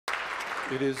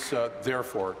It is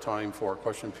therefore time for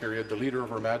question period. The Leader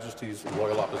of Her Majesty's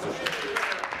Loyal Opposition.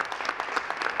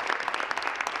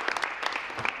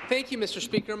 Thank you, Mr.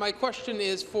 Speaker. My question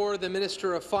is for the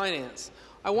Minister of Finance.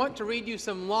 I want to read you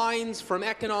some lines from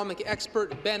economic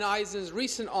expert Ben Eisen's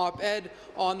recent op-ed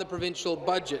on the provincial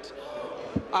budget.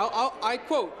 I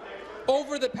quote,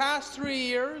 "Over the past 3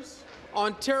 years,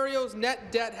 Ontario's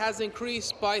net debt has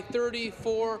increased by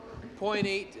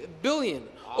 $34.8 billion.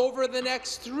 Over the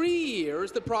next 3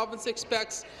 years, the province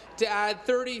expects to add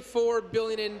 $34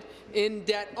 billion in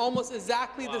debt, almost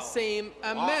exactly the same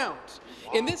amount.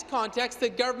 In this context, the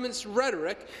government's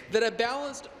rhetoric that a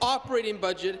balanced operating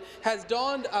budget has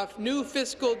dawned a new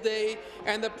fiscal day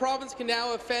and the province can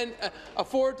now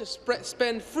afford to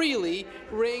spend freely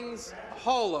rings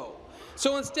hollow.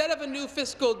 So instead of a new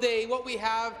fiscal day, what we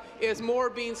have is more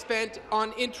being spent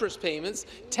on interest payments,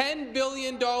 $10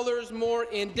 billion more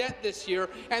in debt this year,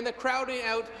 and the crowding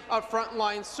out of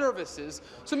frontline services.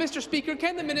 So, Mr. Speaker,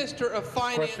 can the Minister of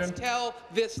Finance tell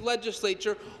this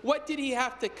legislature what did he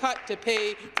have to cut to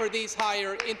pay for these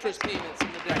higher interest payments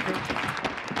in the debt?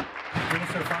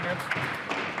 Minister of Finance.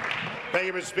 Thank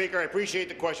you, Mr. Speaker. I appreciate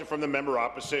the question from the member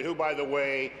opposite, who, by the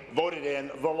way, voted in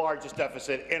the largest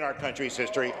deficit in our country's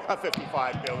history of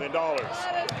 $55 billion.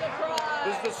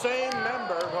 This is the same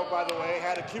member who, by the way,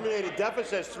 had accumulated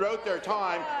deficits throughout their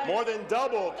time, more than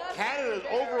doubled Canada's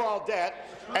overall debt,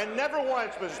 and never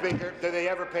once, Mr. Speaker, did they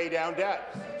ever pay down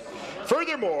debt.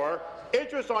 Furthermore,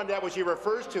 interest on debt, which he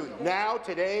refers to now,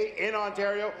 today, in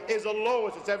Ontario, is the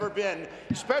lowest it's ever been,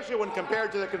 especially when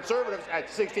compared to the Conservatives at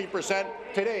 16%.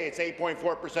 Today, it's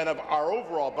 8.4% of our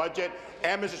overall budget,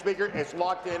 and, Mr. Speaker, it's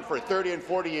locked in for 30 and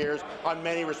 40 years on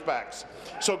many respects.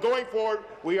 So going forward,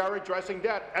 we are addressing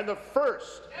debt, and the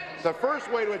first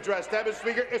way to address debt, Mr.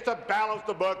 Speaker, is to balance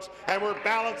the books, and we're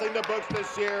balancing the books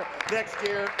this year, next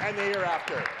year, and the year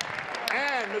after.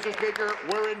 And, Mr. Speaker,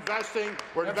 we're investing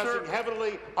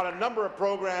heavily on a number of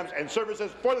programs and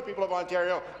services for the people of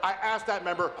Ontario. I asked that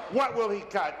member, what will he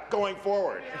cut going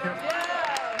forward?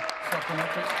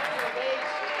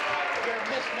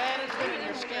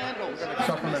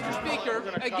 Mr. Speaker,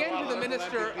 again to the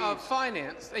Minister of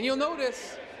Finance, and you'll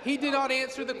notice he did not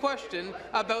answer the question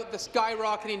about the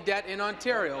skyrocketing debt in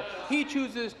Ontario. He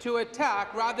chooses to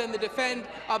attack rather than to defend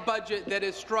a budget that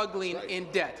is struggling in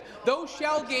debt. Those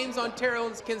shell games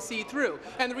Ontarians can see through.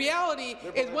 And the reality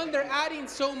is when they're adding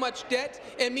so much debt,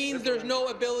 it means there's no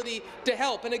ability to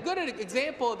help. And a good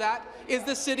example of that is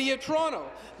the City of Toronto.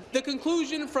 The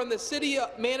conclusion from the City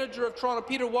Manager of Toronto,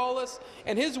 Peter Wallace,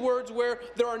 and his words where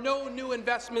there are no new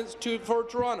investments for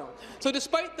Toronto. So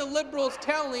despite the Liberals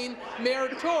telling Mayor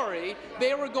Tory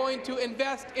they were going to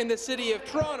invest in the City of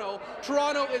Toronto,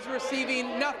 Toronto is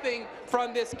receiving nothing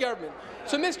from this government.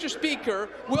 So, Mr. Speaker,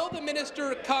 will the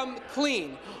minister come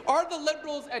clean? Are the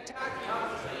Liberals attacking?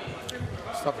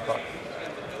 Stop the clock.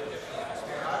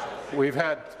 We've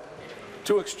had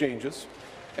two exchanges,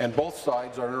 and both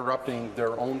sides are interrupting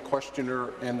their own questioner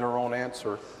and their own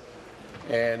answer,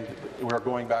 and we're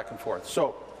going back and forth.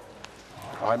 So,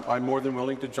 I'm more than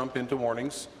willing to jump into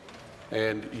warnings,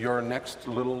 and your next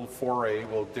little foray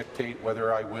will dictate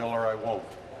whether I will or I won't.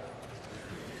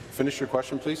 Finish your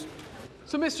question, please.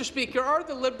 So, Mr. Speaker, are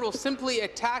the Liberals simply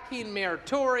attacking Mayor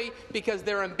Tory because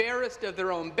they're embarrassed of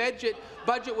their own budget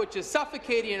which is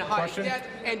suffocating in high debt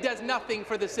and does nothing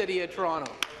for the City of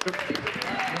Toronto? Minister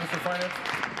of Finance.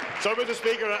 So, Mr.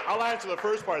 Speaker, I'll answer the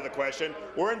first part of the question.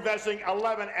 We're investing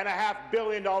 $11.5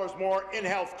 billion more in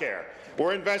health care.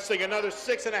 We're investing another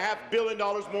 $6.5 billion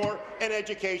more in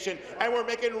education, and we're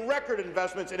making record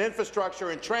investments in infrastructure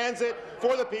and transit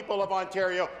for the people of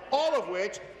Ontario, all of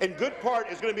which, in good part,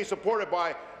 is going to be supported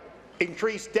by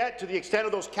increased debt to the extent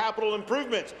of those capital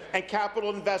improvements and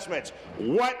capital investments.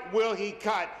 What will he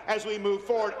cut as we move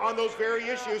forward on those very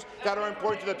issues that are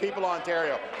important to the people of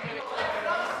Ontario?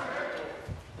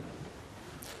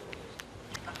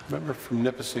 Member from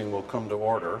Nipissing will come to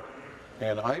order,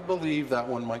 and I believe that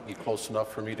one might be close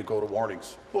enough for me to go to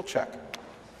warnings. We'll check.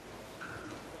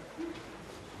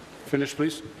 Finish,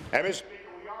 please. And Mr. Speaker,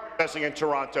 we are investing in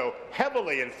Toronto,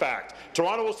 heavily in fact.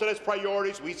 Toronto will set its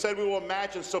priorities. We said we will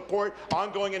match and support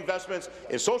ongoing investments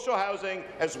in social housing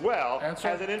as well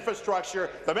as in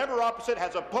infrastructure. The member opposite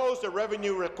has opposed a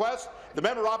revenue request. The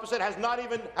member opposite has not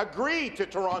even agreed to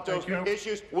Toronto's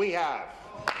issues. We have.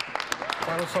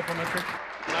 Final supplementary.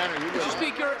 Mr.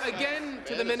 Speaker, again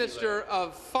to the Minister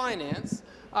of Finance,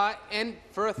 and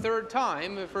for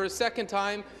a second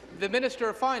time, the Minister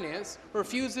of Finance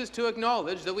refuses to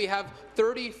acknowledge that we have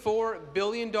 $34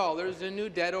 billion in new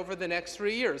debt over the next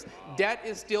 3 years. Debt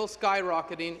is still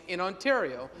skyrocketing in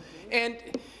Ontario. And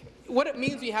what it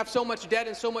means when you have so much debt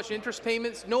and so much interest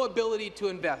payments, no ability to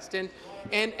invest.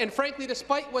 And frankly,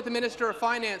 despite what the Minister of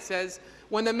Finance says,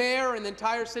 when the Mayor and the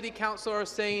entire City Council are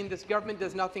saying this government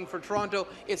does nothing for Toronto,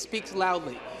 it speaks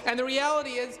loudly. And the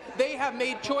reality is they have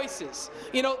made choices.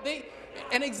 You know,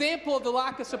 an example of the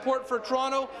lack of support for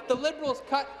Toronto, the Liberals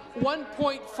cut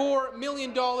 $1.4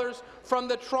 million from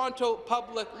the Toronto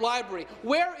Public Library.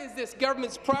 Where is this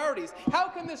government's priorities? How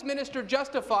can this minister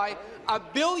justify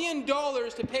 $1 billion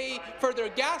to pay for their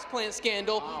gas plant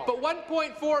scandal, but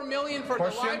 $1.4 million for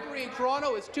the library in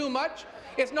Toronto is too much?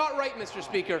 It's not right, Mr.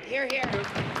 Speaker. Hear, hear.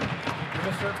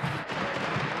 Minister.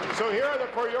 So here are the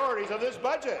priorities of this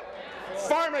budget.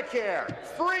 Pharmacare,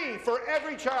 free for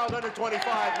every child under 25,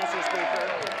 Mr. Speaker.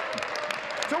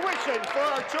 Tuition for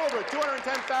our children,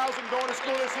 210,000 going to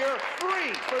school this year,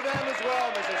 free for them as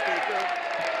well, Mr. Speaker.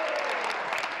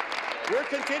 We're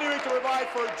continuing to provide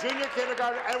for junior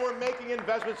kindergarten, and we're making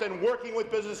investments and working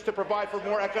with business to provide for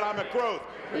more economic growth.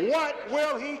 What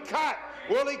will he cut?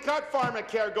 Will he cut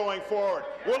pharmacare going forward?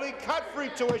 Will he cut free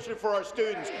tuition for our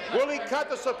students? Will he cut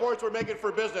the supports we're making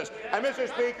for business? And, Mr.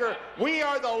 Speaker, we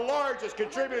are the largest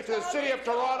contributor to the City of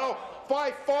Toronto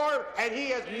by far, and he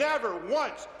has never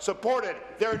once supported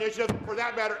their initiative, for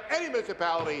that matter, any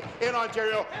municipality in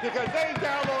Ontario, because they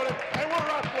download it and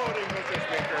we're uploading, Mr.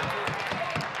 Speaker.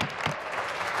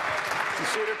 You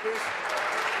seated, please.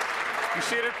 You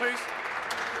seated, please.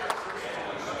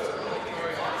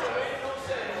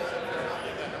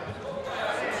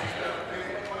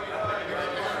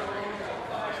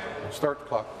 Start the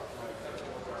clock.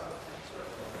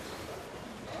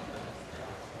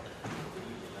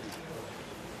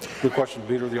 Good question,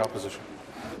 Leader of the Opposition.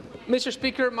 Mr.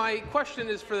 Speaker, my question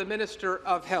is for the Minister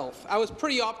of Health. I was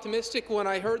pretty optimistic when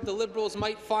I heard the Liberals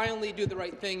might finally do the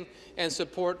right thing and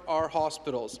support our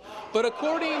hospitals. But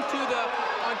according to the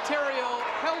Ontario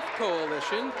Health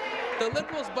Coalition, the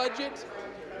Liberals' budget,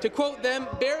 to quote them,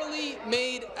 barely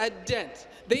made a dent.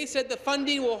 They said the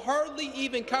funding will hardly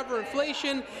even cover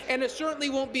inflation, and it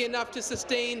certainly won't be enough to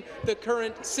sustain the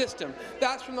current system.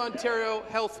 That's from the Ontario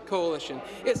Health Coalition.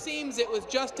 It seems it was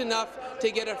just enough to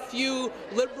get a few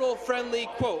Liberal-friendly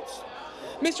quotes.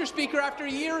 Mr. Speaker, after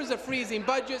years of freezing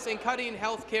budgets and cutting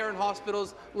health care and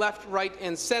hospitals left, right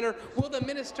and centre, will the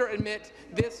minister admit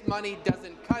this money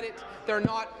doesn't cut it? They're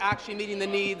not actually meeting the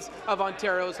needs of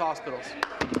Ontario's hospitals.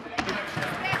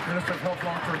 Minister of Health,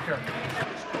 Long-Term Care.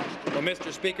 Well,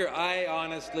 Mr. Speaker, I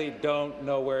honestly don't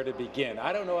know where to begin.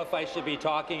 I don't know if I should be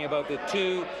talking about the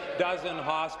 24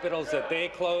 hospitals that they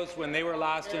closed when they were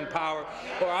last in power,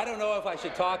 or I don't know if I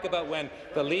should talk about when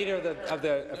the leader of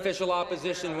the official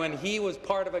opposition, when he was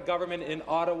part of a government in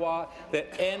Ottawa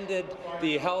that ended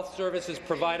the health services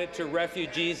provided to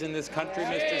refugees in this country,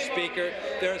 Mr. Speaker.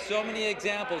 There are so many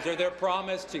examples. Or their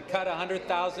promise to cut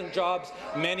 100,000 jobs,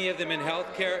 many of them in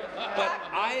health care. But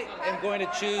I am going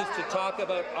to choose to talk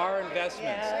about our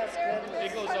investments.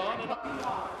 It goes on and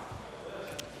on.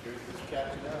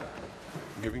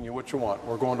 I'm giving you what you want.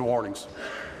 We're going to warnings,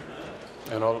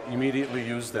 and I'll immediately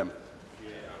use them.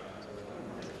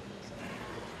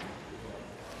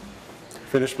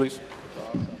 Finish, please.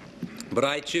 But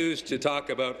I choose to talk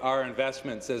about our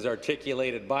investments as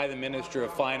articulated by the Minister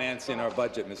of Finance in our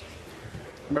budget, Mr.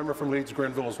 Member from Leeds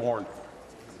Grenville is warned.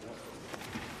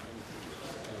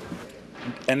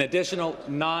 An additional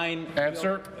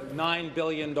Answer. $9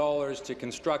 billion to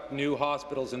construct new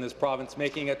hospitals in this province,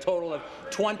 making a total of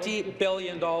 $20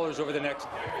 billion over the next.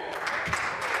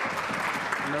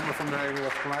 Member from Niagara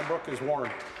West Glanbrook is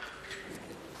warned.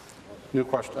 New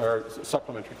question, or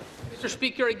supplementary. Mr.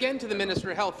 Speaker, again to the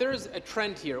Minister of Health, there is a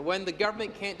trend here. When the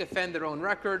government can't defend their own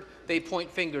record, they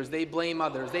point fingers, they blame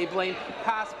others, they blame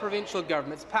past provincial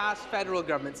governments, past federal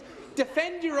governments.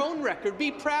 Defend your own record.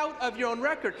 Be proud of your own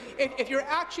record. If you're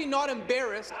actually not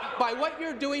embarrassed by what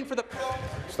you're doing for the—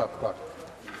 Stop the clock.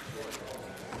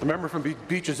 The member from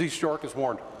Beaches East York is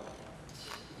warned.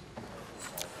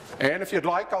 And if you'd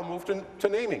like, I'll move to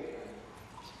naming.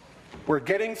 We're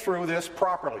getting through this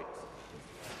properly.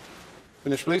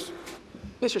 Finish, please.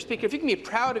 Mr. Speaker, if you can be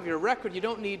proud of your record, you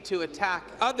don't need to attack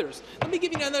others. Let me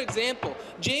give you another example.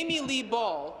 Jamie Lee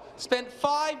Ball spent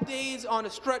 5 days on a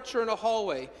stretcher in a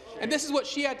hallway, and this is what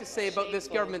she had to say about this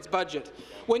government's budget.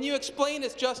 When you explain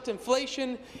it's just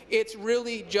inflation, it's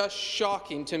really just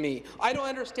shocking to me. I don't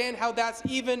understand how that's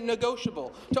even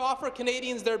negotiable. To offer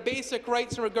Canadians their basic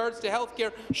rights in regards to health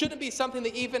care shouldn't be something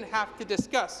they even have to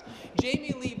discuss.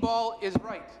 Jamie Lee Ball is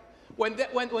right. When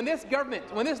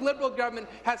this Liberal government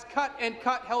has cut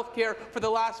health care for the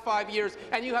last 5 years,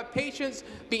 and you have patients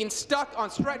being stuck on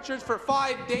stretchers for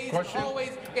 5 days in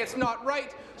hallways, it's not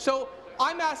right. So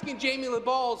I'm asking Jamie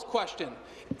Lebal's question.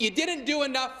 You didn't do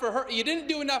enough for her. You didn't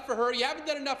do enough for her. You haven't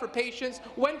done enough for patients.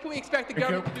 When can we expect the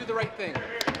government to do the right thing?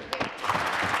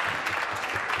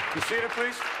 Be seated,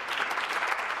 please.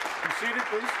 Be seated,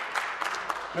 please.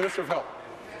 Minister of Health.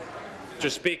 Mr.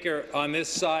 Speaker, on this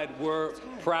side, we're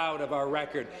proud of our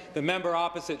record. The member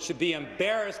opposite should be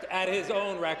embarrassed at his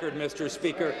own record, Mr.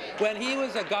 Speaker. When he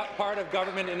was a part of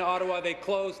government in Ottawa, they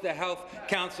closed the Health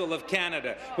Council of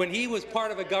Canada. When he was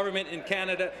part of a government in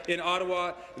Canada, in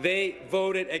Ottawa, they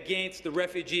voted against the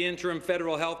Refugee Interim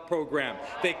Federal Health Program.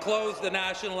 They closed the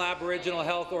National Aboriginal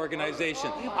Health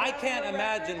Organization. I can't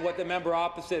imagine what the member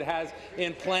opposite has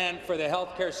in plan for the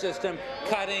healthcare system,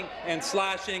 cutting and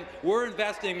slashing. We're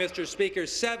investing, Mr. Speaker,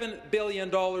 $7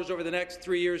 billion over the next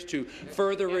 3 years to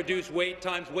further reduce wait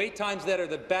times that are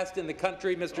the best in the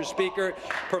country, Mr. Speaker,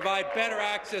 provide better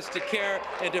access to care,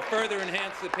 and to further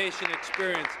enhance the patient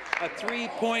experience. A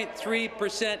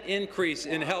 3.3% increase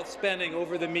in health spending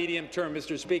over the medium term,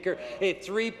 Mr. Speaker, a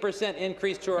 3%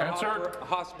 increase to our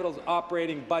hospitals'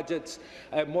 operating budgets,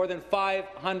 more than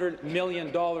 $500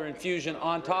 million infusion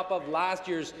on top of last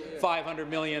year's $500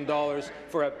 million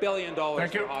for $1 billion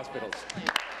for hospitals.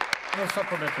 No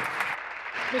supplementary.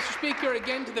 Mr. Speaker,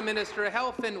 again to the Minister of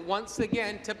Health, and once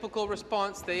again, typical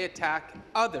response, they attack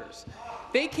others.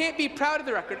 They can't be proud of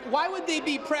the record. Why would they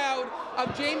be proud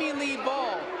of Jamie Lee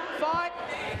Ball?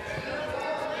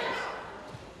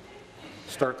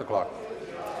 Start the clock.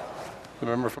 The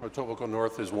member from Etobicoke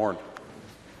North is warned.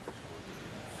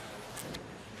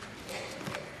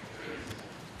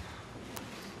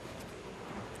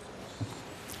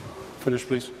 Finish,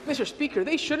 please. Mr. Speaker,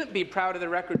 they shouldn't be proud of the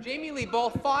record. Jamie Lee Ball,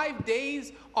 5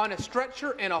 days on a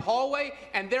stretcher in a hallway,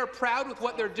 and they're proud with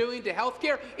what they're doing to health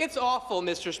care. It's awful,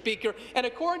 Mr. Speaker. And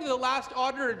according to the last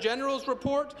Auditor General's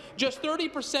report, just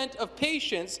 30% of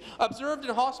patients observed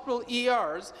in hospital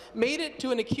ERs made it to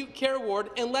an acute care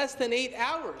ward in less than 8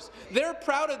 hours. They're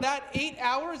proud of that 8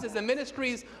 hours as the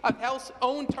Ministry of Health's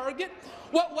own target.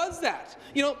 What was that?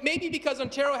 You know, maybe because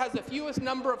Ontario has the fewest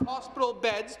number of hospital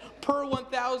beds per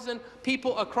 1,000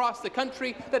 people across the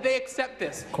country that they accept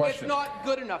this. It's not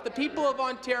good enough. The people of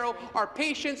Ontario, our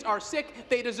patients are sick.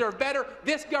 They deserve better.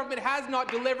 This government has not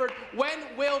delivered. When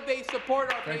will they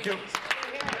support our patients?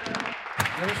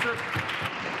 Minister.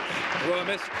 Well,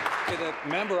 the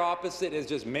member opposite is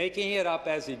just making it up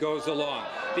as he goes along,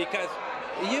 because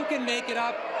you can make it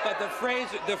up, but the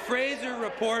Fraser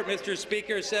report, Mr.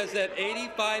 Speaker, says that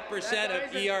 85%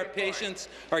 of ER patients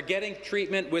are getting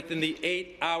treatment within the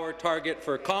 8-hour target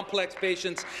for complex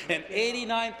patients and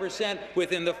 89%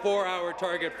 within the 4-hour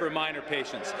target for minor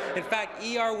patients. In fact,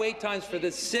 ER wait times for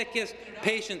the sickest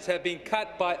patients have been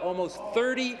cut by almost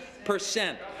 30%,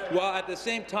 while at the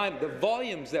same time the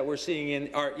volumes that we're seeing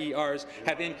in our ERs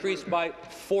have increased by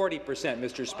 40%,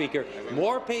 Mr. Speaker.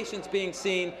 More patients being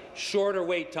seen, shorter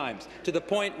wait times, to the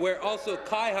point where also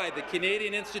CIHI, the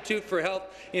Canadian Institute for Health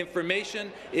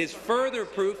Information, is further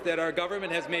proof that our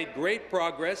government has made great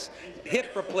progress.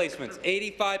 Hip replacements,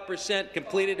 85%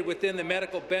 completed within the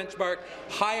medical benchmark,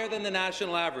 higher than the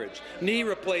national average. Knee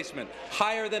replacement,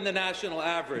 higher than the national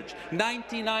average.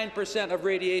 99% of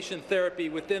radiation therapy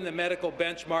within the medical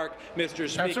benchmark, Mr.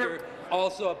 Speaker,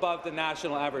 also above the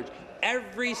national average.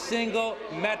 Every single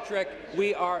metric,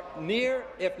 we are near,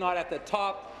 if not at the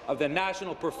top, of the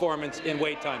national performance in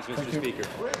wait times, Mr. Speaker.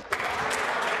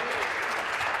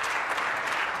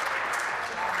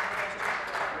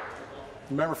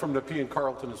 The member from Nepean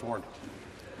Carleton is warned.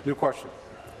 New question.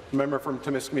 The member from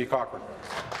Timiskaming Cochrane.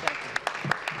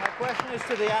 My question is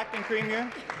to the Acting Premier.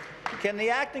 Can the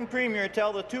Acting Premier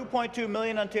tell the 2.2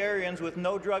 million Ontarians with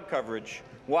no drug coverage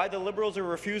why the Liberals are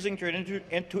refusing to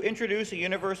introduce a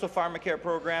universal pharmacare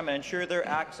program and ensure their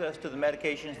access to the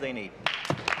medications they need?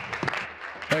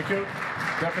 Thank you.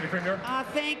 Deputy Premier.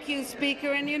 Thank you,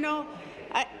 Speaker. And you know,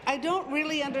 I don't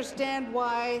really understand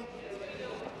why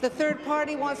the third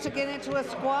party wants to get into a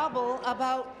squabble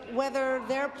about whether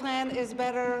their plan is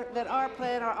better than our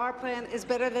plan or our plan is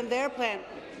better than their plan.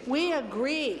 We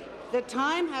agree the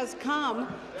time has come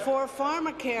for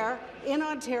pharmacare in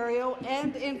Ontario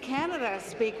and in Canada,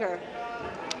 Speaker.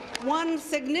 One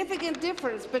significant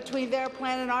difference between their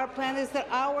plan and our plan is that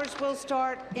ours will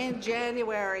start in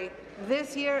January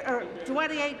this year, or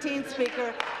 2018,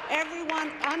 Speaker. Everyone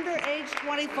under age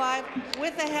 25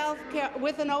 with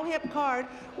an OHIP card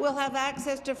will have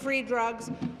access to free drugs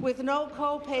with no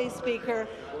co-pay, Speaker,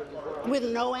 with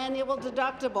no annual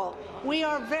deductible. We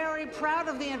are very proud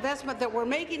of the investment that we're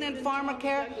making in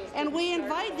pharmacare, and we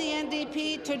invite the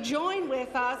NDP to join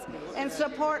with us and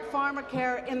support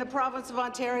pharmacare in the province of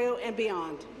Ontario and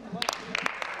beyond.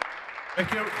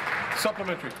 Thank you.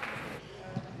 Supplementary.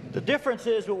 The difference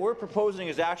is what we're proposing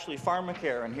is actually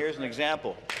pharmacare, and here's an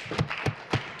example.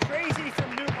 Tracy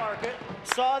from Newmarket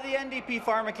saw the NDP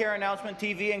pharmacare announcement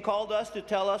TV and called us to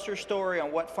tell us her story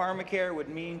on what pharmacare would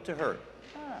mean to her.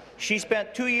 She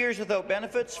spent 2 years without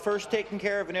benefits, first taking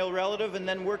care of an ill relative and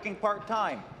then working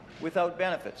part-time without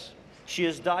benefits. She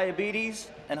has diabetes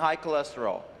and high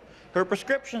cholesterol. Her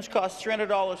prescriptions cost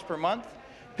 $300 per month.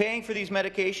 Paying for these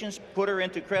medications put her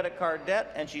into credit card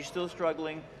debt, and she's still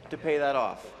struggling to pay that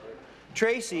off.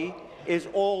 Tracy is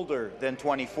older than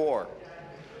 24.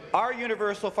 Our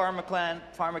universal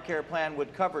pharmacare plan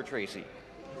would cover Tracy.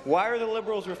 Why are the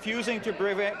Liberals refusing to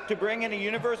bring in a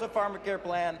universal pharmacare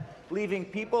plan, leaving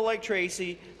people like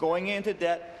Tracy going into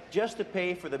debt just to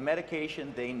pay for the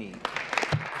medication they need?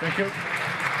 Thank you.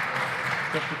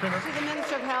 Deputy Premier. To the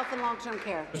Minister of Health and Long-Term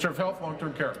Care. Minister of Health,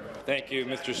 Long-Term Care. Thank you,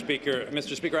 Mr. Speaker.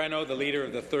 Mr. Speaker, I know the leader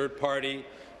of the third party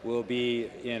will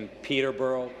be in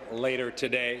Peterborough later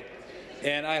today.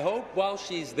 And I hope while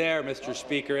she's there, Mr.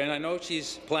 Speaker, and I know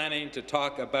she's planning to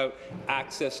talk about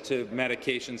access to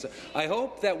medications, I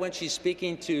hope that when she's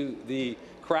speaking to the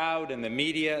crowd and the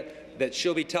media, that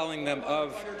she'll be telling them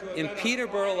of, in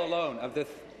Peterborough alone, of the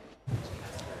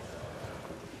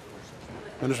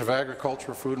Minister of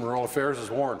Agriculture, Food and Rural Affairs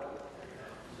is warned.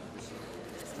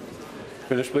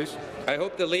 Finish, please. I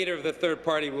hope the leader of the third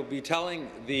party will be telling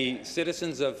the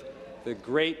citizens of the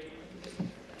great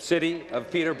city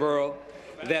of Peterborough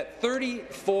that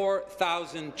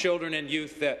 34,000 children and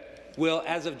youth that will,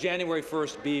 as of January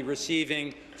 1st, be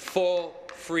receiving full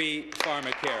free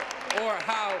pharmacare, or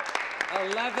how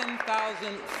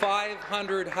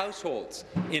 11,500 households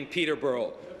in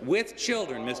Peterborough with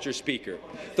children, Mr. Speaker,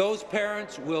 those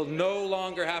parents will no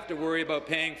longer have to worry about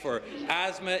paying for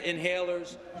asthma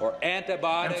inhalers or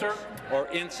antibiotics or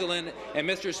insulin. And,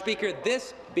 Mr. Speaker,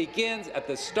 this begins at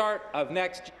the start of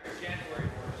next year, January 1st.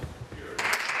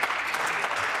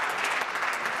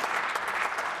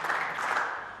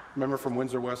 Member from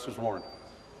Windsor West is warned.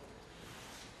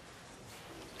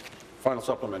 Final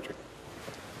supplementary.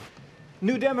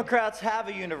 New Democrats have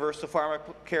a universal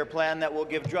pharmacare plan that will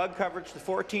give drug coverage to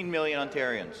 14 million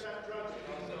Ontarians.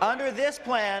 Under this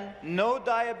plan, no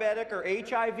diabetic or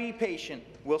HIV patient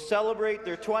will celebrate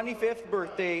their 25th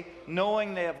birthday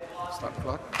knowing they have... Stop the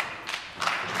clock.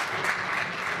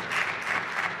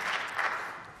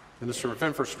 Minister of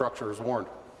Infrastructure is warned.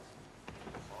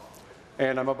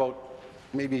 And I'm about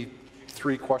maybe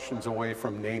 3 questions away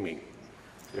from naming.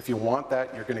 If you want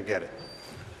that, you're going to get it.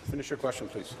 Finish your question,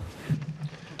 please.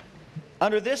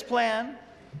 Under this plan,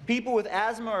 people with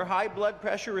asthma or high blood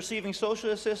pressure receiving social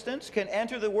assistance can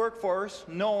enter the workforce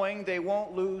knowing they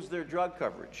won't lose their drug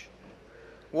coverage.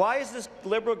 Why is this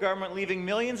Liberal government leaving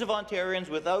millions of Ontarians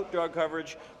without drug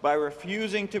coverage by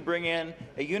refusing to bring in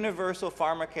a universal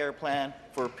pharmacare plan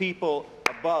for people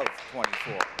above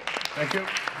 24? Thank you.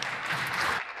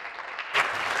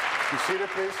 Be seated,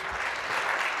 please.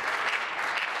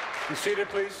 Be seated,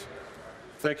 please.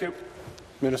 Thank you.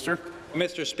 Minister.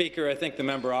 Mr. Speaker, I think the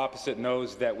member opposite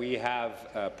knows that we have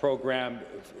a program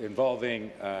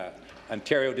involving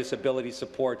Ontario Disability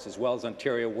Supports as well as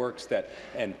Ontario Works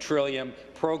and Trillium,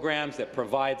 programs that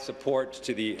provide support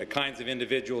to the kinds of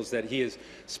individuals that he is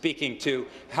speaking to.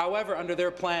 However, under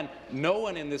their plan, no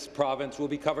one in this province will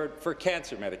be covered for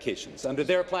cancer medications. Under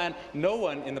their plan, no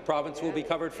one in the province will be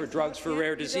covered for drugs for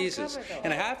rare diseases.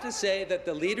 And I have to say that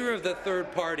the leader of the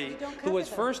third party, who was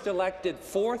first elected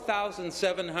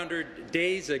 4,700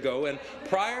 days ago and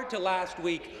prior to last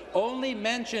week, only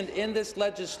mentioned in this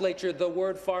legislature the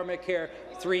word pharmacare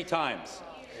 3 times.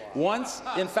 Once,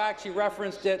 in fact, she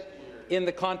referenced it in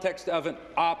the context of an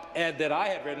op-ed that I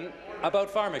had written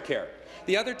about pharmacare.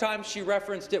 The other time she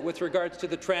referenced it with regards to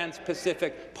the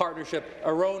Trans-Pacific Partnership,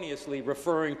 erroneously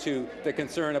referring to the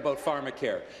concern about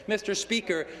pharmacare. Mr.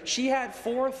 Speaker, she had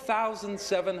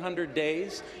 4,700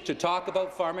 days to talk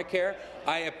about pharmacare.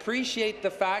 I appreciate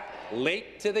the fact,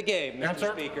 late to the game,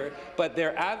 Mr. Speaker, but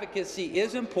their advocacy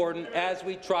is important as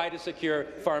we try to secure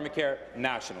pharmacare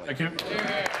nationally. Thank you.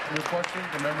 Your question,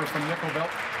 the member from Nickel Belt.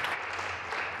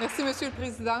 Merci, Monsieur le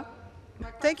Président.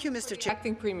 Thank you, Mr. Chair.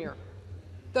 Acting Premier,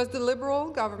 does the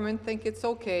Liberal government think it's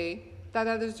okay that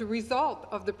as a result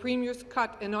of the Premier's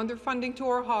cut in underfunding to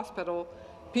our hospital,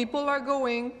 people are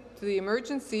going to the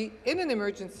emergency, in an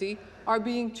emergency, are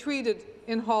being treated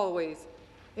in hallways,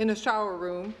 in a shower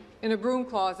room, in a broom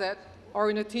closet, or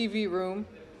in a TV room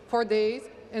for days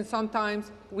and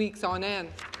sometimes weeks on end?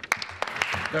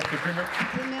 Deputy Premier.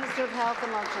 The Minister of Health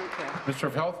and Long-Term Care. Minister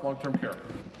of Health, Long-Term Care.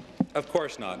 Of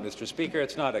course not, Mr. Speaker.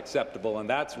 It's not acceptable, and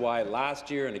that's why last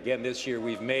year and again this year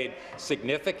we've made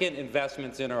significant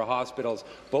investments in our hospitals,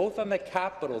 both on the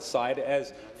capital side,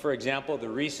 as, for example, the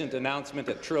recent announcement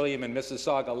at Trillium in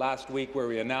Mississauga last week, where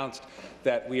we announced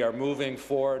that we are moving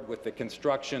forward with the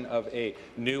construction of a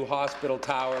new hospital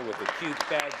tower with acute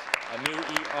beds, a new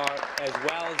ER, as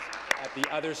well as at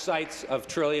the other sites of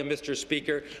Trillium, Mr.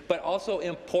 Speaker, but also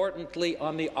importantly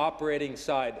on the operating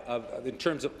side, in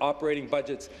terms of operating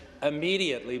budgets,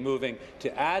 immediately moving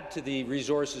to add to the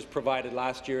resources provided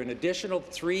last year an additional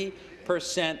 3%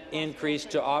 increase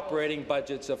to operating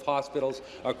budgets of hospitals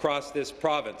across this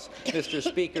province. Mr.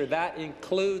 Speaker, that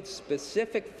includes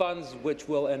specific funds which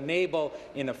will enable,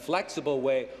 in a flexible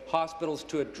way, hospitals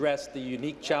to address the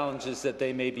unique challenges that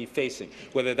they may be facing,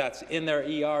 whether that's in their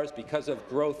ERs because of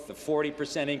growth, the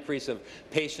 40% increase of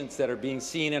patients that are being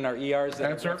seen in our ERs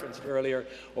that I referenced earlier,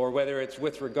 or whether it's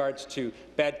with regards to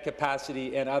bed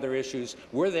capacity and other issues.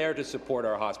 We're there to support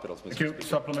our hospitals, Mr. Speaker.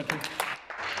 Supplementary.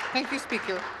 Thank you,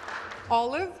 Speaker.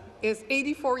 Olive is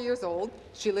 84 years old.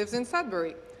 She lives in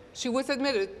Sudbury. She was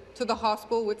admitted to the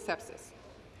hospital with sepsis.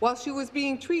 While she was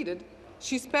being treated,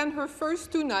 she spent her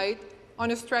first 2 nights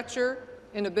on a stretcher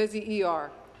in a busy ER.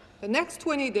 The next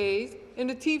 20 days in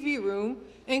the TV room,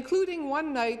 including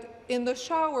 1 night in the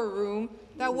shower room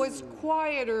that was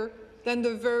quieter than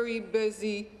the very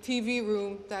busy TV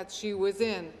room that she was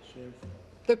in.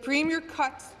 The Premier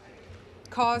cuts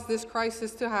caused this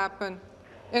crisis to happen,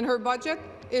 and her budget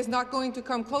is not going to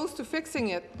come close to fixing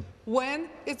it. When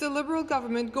is the Liberal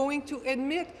government going to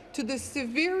admit to the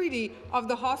severity of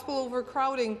the hospital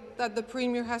overcrowding that the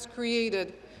Premier has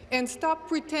created and stop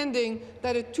pretending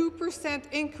that a 2%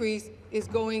 increase is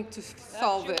going to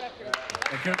solve it?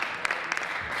 Thank you.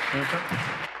 Minister.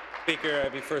 Speaker,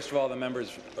 first of all, the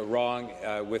member's wrong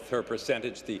with her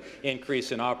percentage. The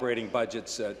increase in operating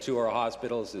budgets to our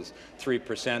hospitals is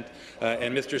 3%.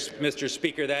 And Mr.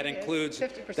 Speaker, that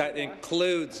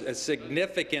includes a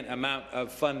significant amount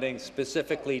of funding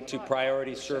specifically to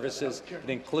priority services. It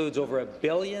includes over $1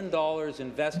 billion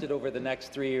invested over the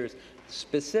next 3 years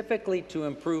specifically to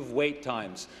improve wait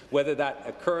times, whether that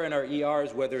occur in our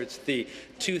ERs, whether it's the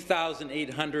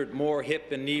 2,800 more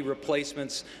hip and knee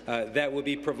replacements that will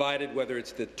be provided, whether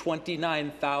it's the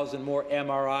 29,000 more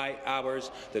MRI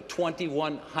hours, the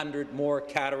 2,100 more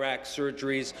cataract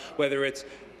surgeries, whether it's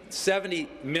 $70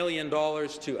 million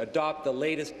to adopt the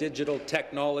latest digital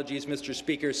technologies, Mr.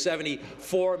 Speaker,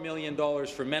 $74 million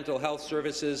for mental health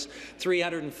services,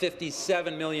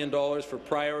 $357 million for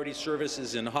priority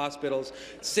services in hospitals,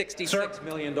 $66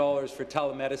 million for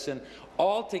telemedicine.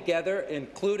 Altogether,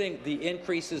 including the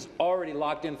increases already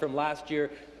locked in from last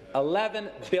year, $11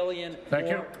 billion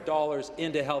more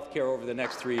into health care over the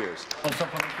next 3 years.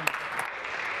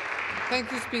 Thank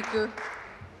you, Speaker.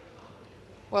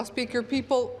 Well, Speaker,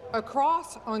 people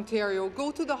across Ontario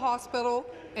go to the hospital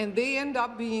and they end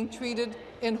up being treated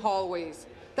in hallways.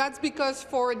 That's because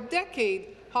for a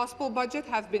decade, hospital budgets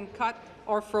have been cut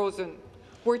or frozen.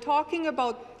 We're talking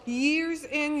about years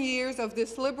and years of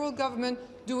this Liberal government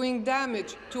doing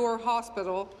damage to our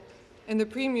hospital, and the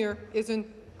Premier isn't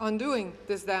undoing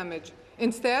this damage.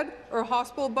 Instead, our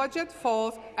hospital budget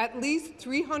falls at least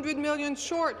 $300 million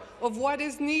short of what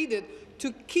is needed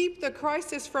to keep the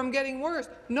crisis from getting worse,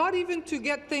 not even to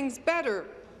get things better.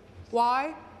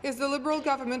 Why is the Liberal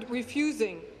government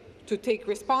refusing to take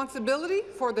responsibility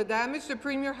for the damage the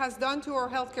Premier has done to our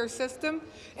healthcare system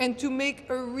and to make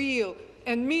a real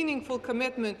and meaningful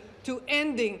commitment to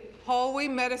ending hallway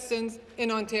medicines in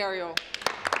Ontario?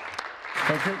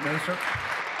 Thank you, Minister.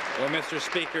 Well, Mr.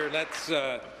 Speaker,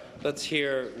 let's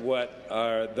hear what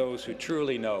are those who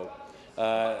truly know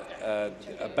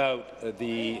about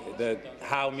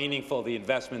how meaningful the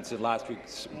investments in last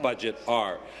week's budget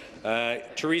are.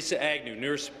 Teresa Agnew,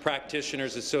 Nurse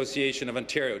Practitioners Association of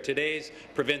Ontario. Today's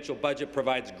provincial budget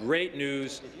provides great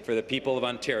news for the people of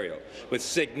Ontario. With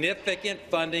significant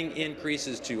funding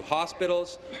increases to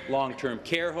hospitals, long-term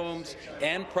care homes,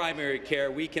 and primary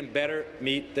care, we can better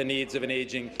meet the needs of an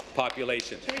aging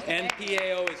population.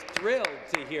 NPAO is thrilled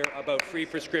to hear about free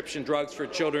prescription drugs for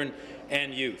children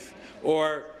and youth.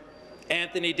 Or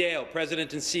Anthony Dale,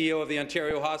 President and CEO of the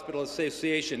Ontario Hospital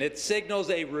Association. It signals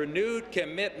a renewed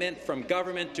commitment from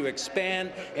government to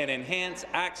expand and enhance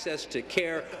access to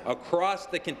care across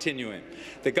the continuum.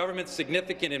 The government's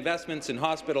significant investments in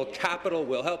hospital capital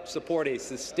will help support a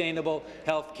sustainable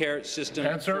health care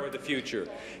system for the future.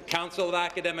 Council of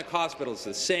Academic Hospitals,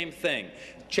 the same thing,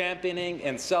 championing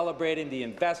and celebrating the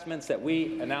investments that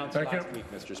we announced last week,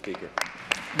 Mr. Speaker.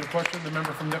 Your question, the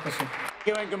member from Nicholson.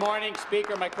 Thank you and good morning,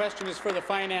 Speaker. My question is for the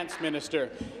Finance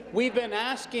Minister. We've been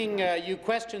asking you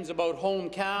questions about Home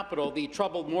Capital, the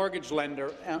troubled mortgage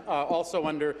lender, also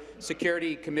under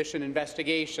Security Commission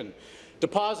investigation.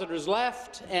 Depositors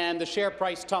left and the share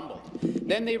price tumbled.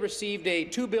 Then they received a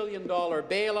 $2 billion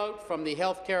bailout from the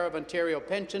Healthcare of Ontario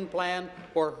Pension Plan,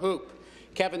 or HOOP.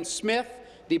 Kevin Smith,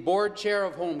 the board chair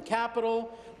of Home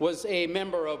Capital, was a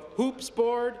member of HOOP's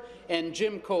board, and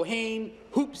Jim Cohane,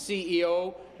 HOOP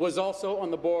CEO, was also on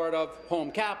the board of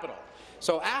Home Capital.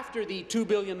 So after the $2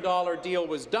 billion deal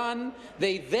was done,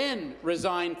 they then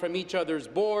resigned from each other's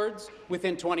boards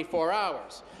within 24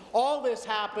 hours. All this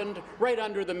happened right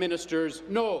under the minister's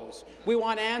nose. We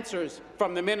want answers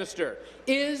from the minister.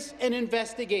 Is an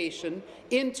investigation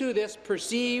into this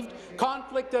perceived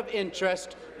conflict of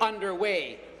interest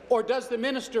underway? Or does the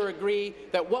minister agree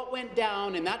that what went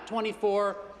down in that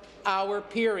 24-hour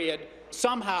period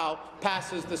somehow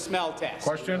passes the smell test?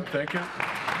 Question. Thank you.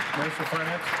 Minister of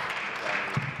Finance.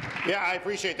 Yeah, I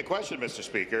appreciate the question, Mr.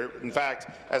 Speaker. In fact,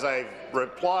 as I've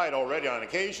replied already on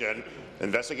occasion,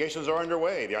 investigations are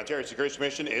underway. The Ontario Security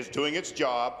Commission is doing its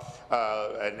job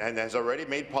and has already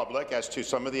made public as to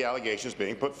some of the allegations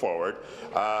being put forward.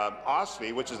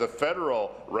 OSFI, which is the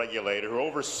federal regulator who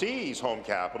oversees Home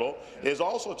Capital, is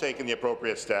also taking the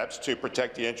appropriate steps to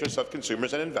protect the interests of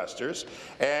consumers and investors.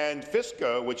 And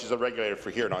FSCO, which is a regulator for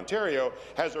here in Ontario,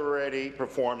 has already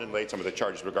performed and laid some of the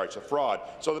charges in regards to fraud.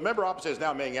 So the member opposite is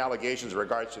now making allegations in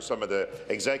regards to some of the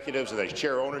executives and the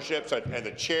chair ownerships and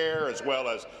the chair, as well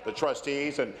as the trustees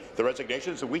and the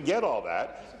resignations, and we get all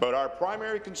that, but our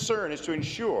primary concern is to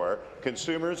ensure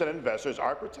consumers and investors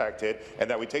are protected and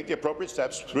that we take the appropriate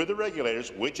steps through the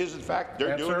regulators, which is, in fact,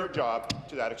 they're doing their job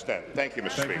to that extent. Thank you,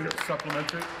 Mr. Speaker.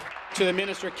 Supplementary. To the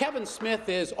minister, Kevin Smith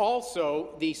is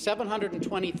also the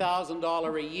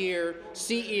 $720,000 a year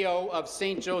CEO of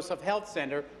St. Joseph Health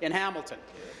Centre in Hamilton.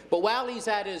 But while he's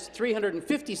at his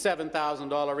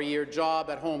 $357,000 a year job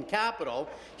at Home Capital,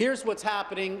 here's what's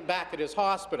happening back at his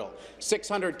hospital.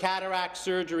 600 cataract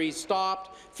surgeries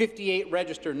stopped, 58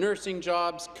 registered nursing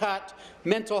jobs cut,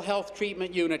 mental health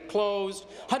treatment unit closed,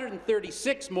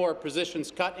 136 more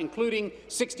positions cut, including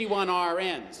 61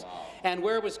 RNs. And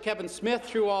where was Kevin Smith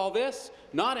through all this?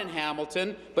 Not in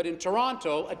Hamilton, but in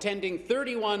Toronto, attending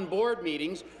 31 board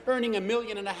meetings, earning $1.5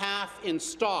 million in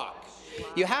stock.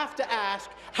 You have to ask,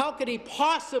 how could he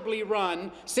possibly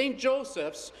run St.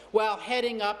 Joseph's while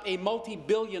heading up a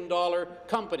multi-billion-dollar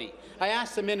company? I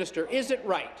asked the minister, is it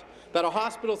right that a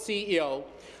hospital CEO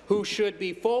who should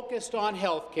be focused on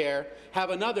health care have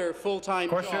another full-time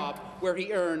job where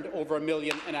he earned over $1.5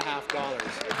 million?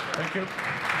 Thank you.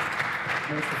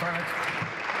 Minister of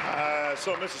Finance.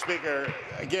 So, Mr. Speaker,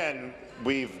 again,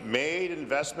 we've made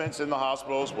investments in the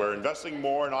hospitals. We're investing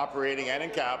more in operating and in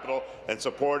capital and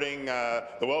supporting the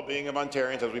well-being of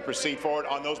Ontarians as we proceed forward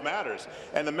on those matters.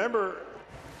 And the member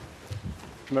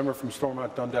from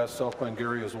Stormont, Dundas, South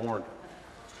Glengarry is warned.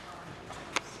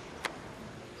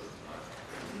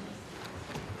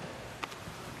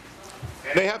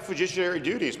 They have fiduciary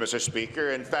duties, Mr. Speaker.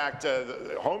 In fact,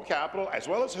 Home Capital, as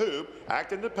well as HOOP,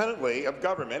 act independently of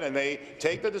government, and they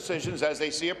take the decisions as they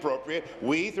see appropriate.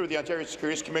 We, through the Ontario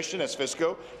Securities Commission, as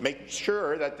FSCO, make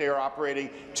sure that they are operating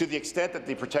to the extent that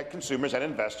they protect consumers and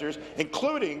investors,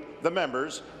 including the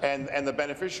members and the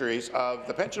beneficiaries of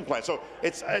the pension plan. So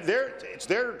it's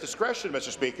their discretion,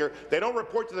 Mr. Speaker. They don't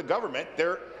report to the government.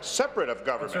 They're separate of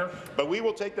government. Yes, but we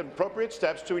will take the appropriate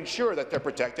steps to ensure that they're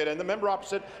protected, and the member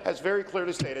opposite has very clearly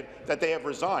stated that they have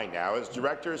resigned now as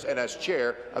directors and as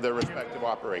chair of their respective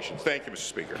operations. Thank you, Mr.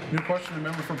 Speaker. New question, the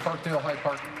member from Parkdale High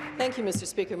Park. Thank you, Mr.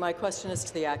 Speaker. My question is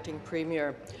to the acting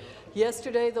premier.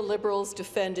 Yesterday, the Liberals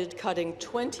defended cutting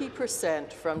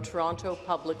 20% from Toronto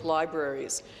public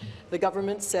libraries. The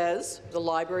government says the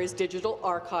library's digital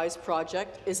archives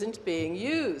project isn't being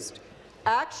used.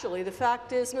 Actually, the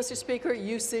fact is, Mr. Speaker,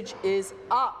 usage is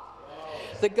up.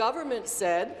 The government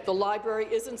said the library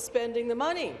isn't spending the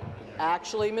money.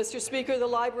 Actually, Mr. Speaker, the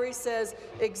library says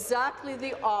exactly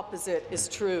the opposite is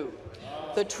true.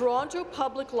 The Toronto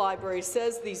Public Library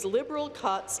says these Liberal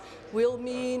cuts will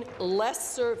mean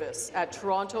less service at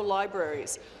Toronto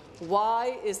libraries.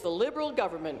 Why is the Liberal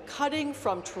government cutting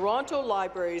from Toronto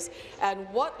libraries, and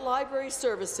what library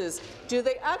services do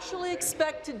they actually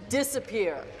expect to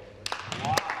disappear?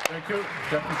 Thank you.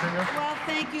 Deputy Premier. Well,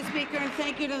 thank you, Speaker, and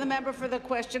thank you to the member for the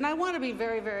question. I want to be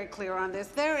very, very clear on this.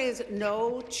 There is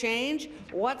no change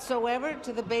whatsoever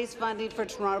to the base funding for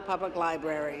Toronto Public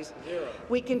Libraries.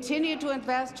 We continue to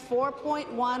invest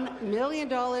 $4.1 million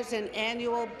in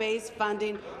annual base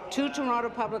funding to Toronto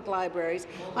Public Libraries.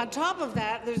 On top of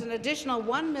that, there's an additional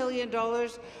 $1 million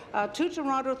to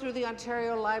Toronto through the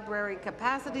Ontario Library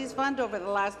Capacities Fund over the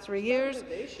last 3 years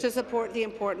to support the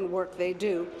important work they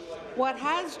do. What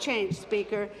has changed,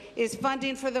 Speaker, is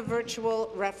funding for the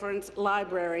Virtual Reference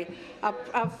Library,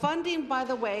 a funding, by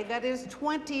the way, that is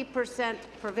 20%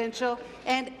 provincial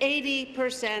and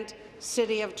 80%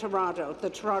 City of Toronto, the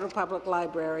Toronto Public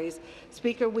Libraries.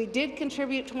 Speaker, we did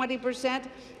contribute 20%.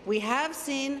 We have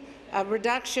seen a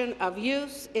reduction of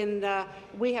use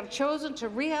we have chosen to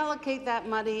reallocate that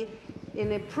money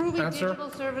in improving digital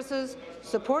services,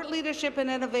 support leadership and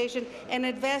innovation, and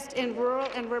invest in rural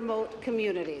and remote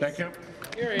communities. Thank you.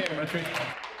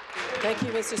 Thank you,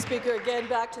 Mr. Speaker. Again,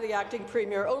 back to the acting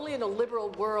premier. Only in a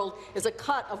Liberal world is a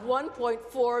cut of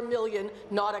 $1.4 million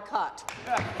not a cut.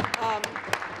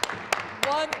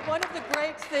 One of the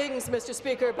great things, Mr.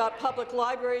 Speaker, about public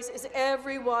libraries is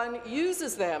everyone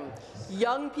uses them.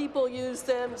 Young people use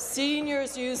them,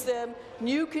 seniors use them,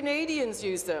 new Canadians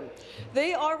use them.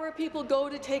 They are where people go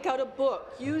to take out a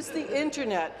book, use the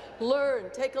internet,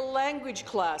 learn, take a language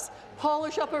class,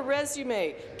 polish up a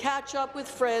resume, catch up with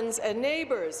friends and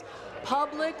neighbours.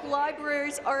 Public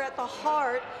libraries are at the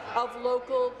heart of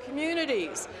local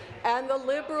communities, and the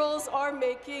Liberals are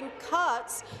making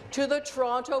cuts to the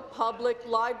Toronto Public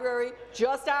Library.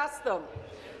 Just ask them.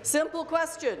 Simple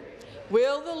question.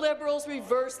 Will the Liberals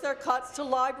reverse their cuts to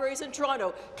libraries in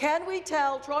Toronto? Can we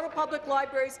tell Toronto Public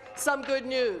Libraries some good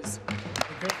news?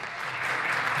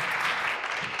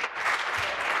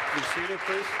 Be seated,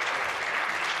 please.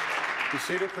 Be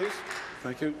seated, please.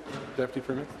 Thank you, Deputy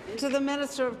Premier. To the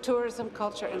Minister of Tourism,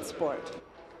 Culture and Sport.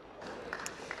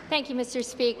 Thank you, Mr.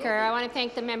 Speaker. I want to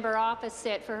thank the member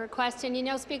opposite for her question. You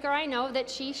know, Speaker, I know that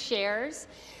she shares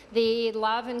the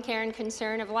love and care and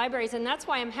concern of libraries, and that's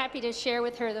why I'm happy to share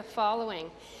with her the following.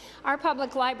 Our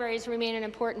public libraries remain an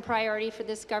important priority for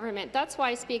this government. That's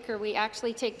why, Speaker, we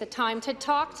actually take the time to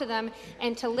talk to them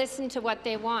and to listen to what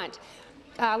they want.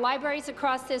 Libraries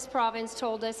across this province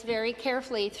told us very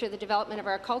carefully through the development of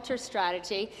our culture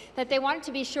strategy that they wanted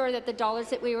to be sure that the dollars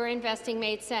that we were investing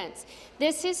made sense.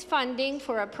 This is funding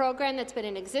for a program that's been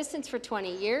in existence for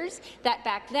 20 years, that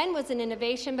back then was an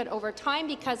innovation, but over time,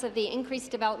 because of the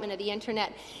increased development of the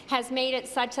internet, has made it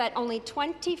such that only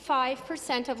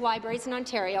 25% of libraries in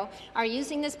Ontario are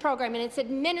using this program, and it's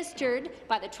administered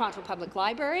by the Toronto Public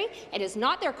Library. It is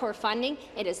not their core funding.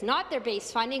 It is not their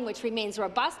base funding, which remains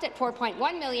robust at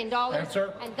 $4.1 million.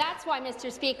 Answer. And that's why,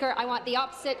 Mr. Speaker, I want the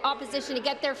opposition to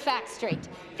get their facts straight.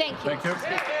 Thank you. Thank you.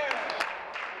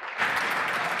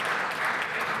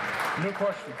 New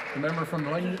question. The member from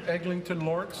Eglinton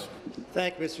Lawrence.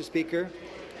 Thank you, Mr. Speaker.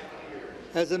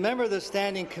 As a member of the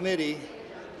Standing Committee,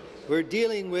 we're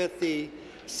dealing with the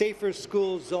Safer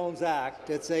School Zones Act.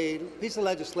 It's a piece of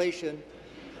legislation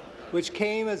which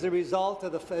came as a result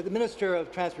of the Minister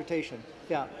of Transportation.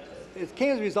 Yeah. It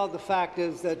came as a result of the fact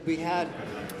is that we had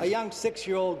a young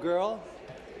 6-year-old girl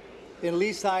in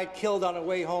Leaside killed on her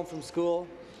way home from school.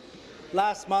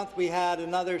 Last month we had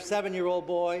another 7-year-old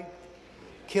boy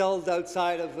killed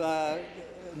outside of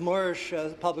Moorish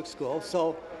Public School.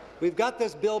 So we've got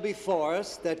this bill before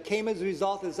us that came as a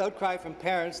result of this outcry from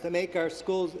parents to make our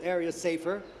schools areas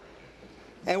safer.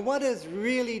 And what is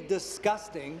really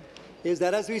disgusting is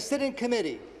that as we sit in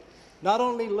committee, not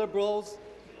only Liberals,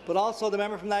 but also the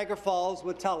member from Niagara Falls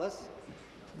would tell us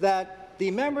that the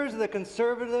members of the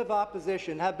Conservative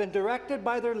opposition have been directed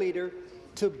by their leader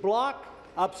to block,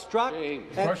 obstruct, and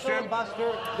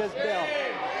filibuster this bill.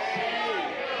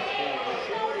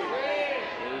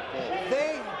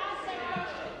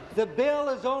 The bill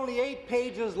is only 8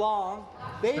 pages long.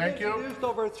 They've introduced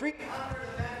over 300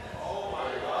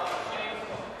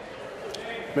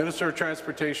 Minister of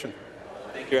Transportation.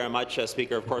 Thank you very much,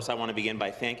 Speaker. Of course, I want to begin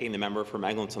by thanking the member from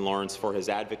Eglinton Lawrence for his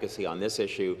advocacy on this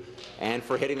issue and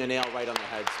for hitting the nail right on the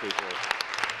head, Speaker.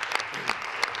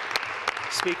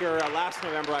 Speaker, last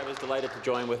November I was delighted to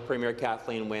join with Premier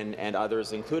Kathleen Wynne and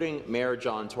others, including Mayor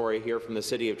John Tory here from the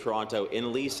City of Toronto in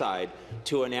Leaside,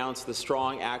 to announce the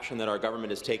strong action that our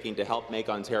government is taking to help make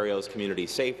Ontario's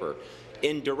communities safer.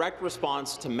 In direct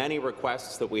response to many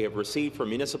requests that we have received from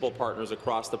municipal partners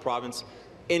across the province,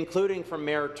 including from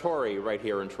Mayor Tory right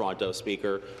here in Toronto,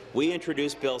 Speaker, we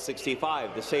introduced Bill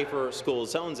 65, the Safer School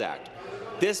Zones Act.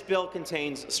 This bill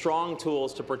contains strong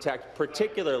tools to protect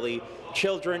particularly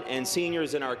children and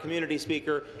seniors in our community,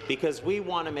 Speaker, because we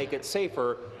want to make it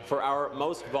safer for our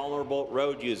most vulnerable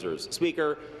road users.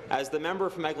 Speaker, as the member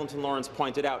from Eglinton Lawrence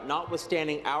pointed out,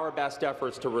 notwithstanding our best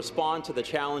efforts to respond to the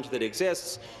challenge that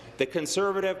exists, the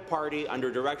Conservative Party,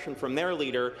 under direction from their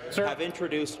leader, have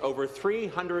introduced over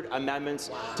 300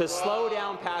 amendments to slow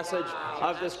down passage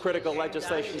of this critical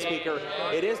legislation. Speaker,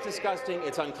 it is disgusting,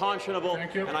 it's unconscionable,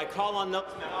 and I call on them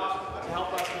to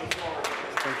help us move forward.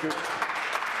 Thank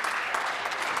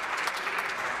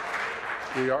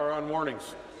you. We are on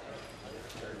warnings.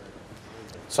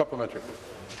 Supplementary.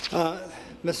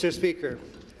 Mr. Speaker,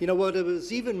 you know what, it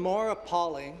was even more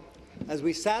appalling as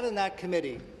we sat in that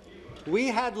committee. We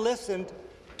had listened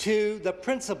to the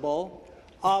principal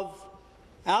of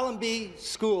Allenby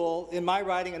School in my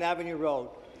riding on Avenue Road.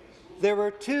 There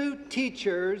were 2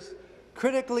 teachers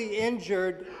critically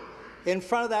injured in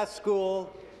front of that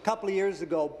school a couple of years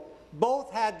ago.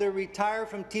 Both had to retire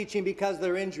from teaching because of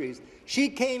their injuries. She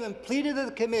came and pleaded to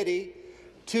the committee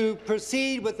to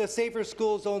proceed with the Safer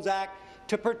School Zones Act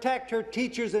to protect her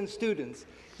teachers and students.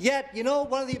 Yet, you know,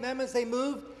 one of the amendments they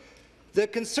moved, the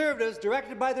Conservatives,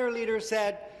 directed by their leader,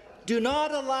 said, do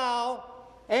not allow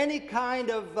any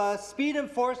kind of speed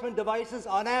enforcement devices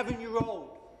on Avenue Road.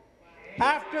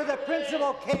 After the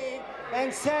principal came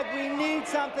and said we need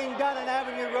something done on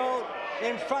Avenue Road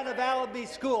in front of Allenby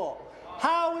School.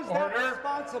 How is that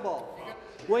responsible?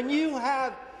 When you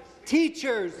have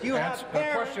teachers, you have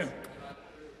parents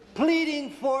pleading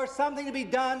for something to be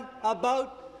done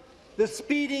about the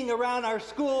speeding around our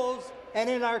schools and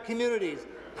in our communities.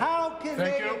 How can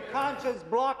they, in conscience,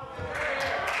 block?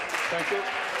 Thank you.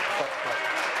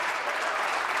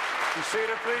 Be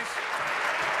seated, please.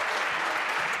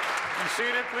 Be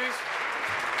seated, please.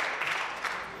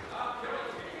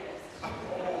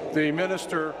 The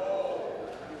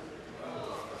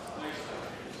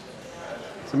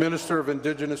Minister of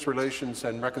Indigenous Relations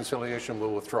and Reconciliation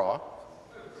will withdraw.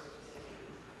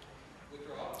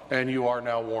 And you are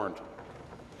now warned.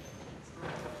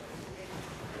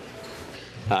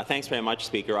 Thanks very much,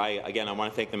 Speaker. I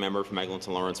want to thank the member from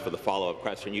Eglinton Lawrence for the follow-up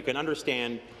question. You can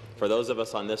understand, for those of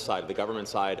us on this side, the government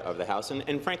side of the House,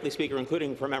 and frankly, Speaker,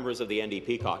 including for members of the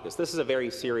NDP caucus, this is a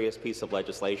very serious piece of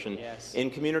legislation. Yes. In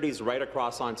communities right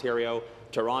across Ontario,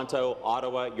 Toronto,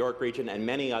 Ottawa, York Region, and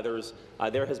many others,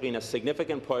 there has been a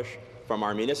significant push from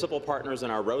our municipal partners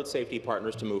and our road safety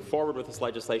partners to move forward with this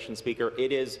legislation, Speaker.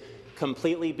 It is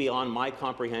completely beyond my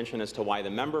comprehension as to why the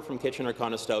member from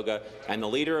Kitchener-Conestoga and the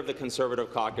leader of the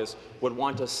Conservative caucus would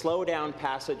want to slow down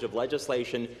passage of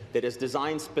legislation that is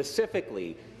designed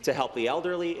specifically to help the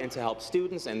elderly and to help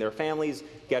students and their families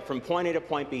get from point A to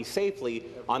point B safely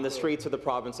on the streets of the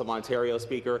province of Ontario,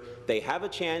 Speaker. They have a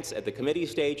chance at the committee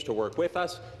stage to work with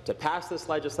us to pass this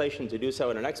legislation, to do so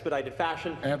in an expedited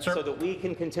fashion so that we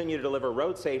can continue to deliver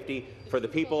road safety for the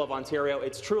people of Ontario.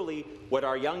 It's truly what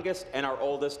our youngest and our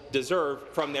oldest deserve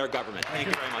from their government. Thank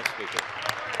you very much, Speaker.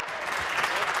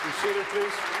 Be seated,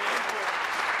 please.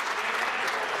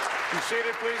 Be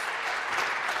seated, please.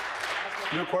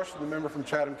 New question, the member from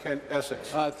Chatham-Kent, Essex.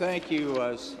 Thank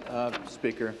you,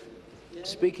 Speaker.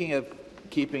 Speaking of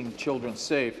keeping children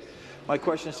safe, my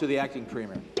question is to the acting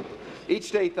premier.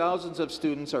 Each day, thousands of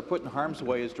students are put in harm's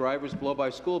way as drivers blow by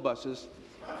school buses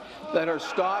that are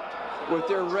stopped with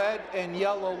their red and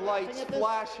yellow lights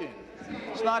flashing.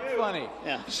 It's not funny.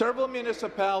 Several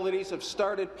municipalities have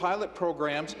started pilot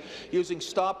programs using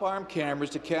stop-arm cameras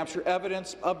to capture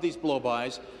evidence of these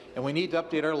blow-bys, and we need to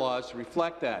update our laws to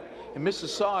reflect that. In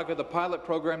Mississauga, the pilot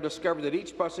program discovered that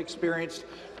each bus experienced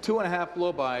 2.5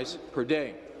 blow-bys per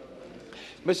day.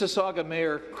 Mississauga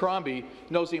Mayor Crombie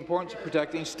knows the importance of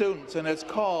protecting students and has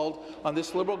called on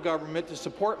this Liberal government to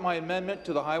support my amendment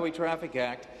to the Highway Traffic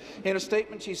Act. In a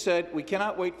statement, she said, "We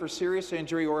cannot wait for serious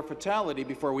injury or fatality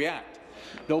before we act.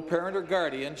 No parent or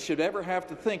guardian should ever have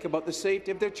to think about the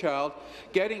safety of their child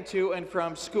getting to and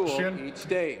from school each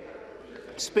day."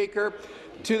 Speaker,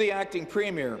 to the acting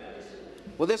premier,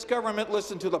 will this government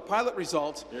listen to the pilot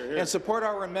results and support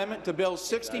our amendment to Bill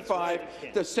 65,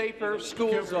 the Safer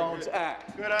School Zones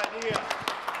Act? Good idea.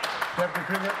 Deputy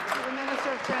Premier. The Minister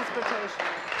of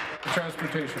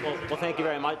Transportation. Well, thank you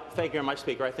very much. Thank you very much,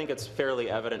 Speaker. I think it's fairly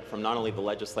evident from not only the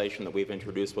legislation that we've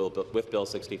introduced with Bill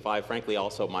 65, frankly,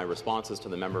 also my responses to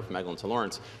the member from Eglinton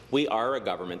Lawrence, we are a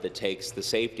government that takes the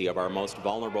safety of our most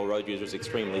vulnerable road users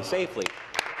extremely safely.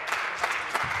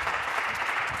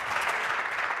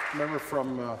 Member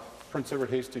from Prince Edward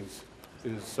Hastings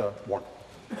is warned.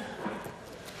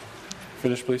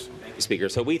 Finish, please. Thank you, Speaker.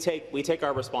 So we take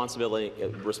our responsibility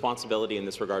in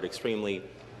this regard extremely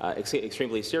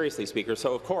seriously, Speaker.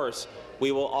 So of course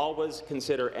we will always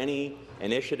consider any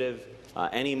initiative,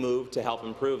 any move to help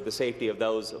improve the safety of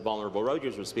those vulnerable road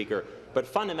users, Speaker. But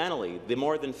fundamentally, the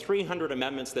more than 300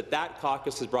 amendments that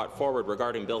caucus has brought forward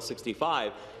regarding Bill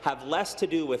 65 have less to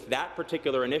do with that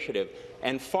particular initiative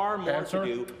and far more to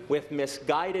do with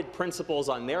misguided principles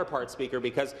on their part, Speaker,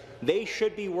 because they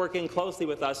should be working closely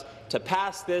with us to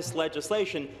pass this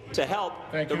legislation to help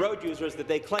the road users that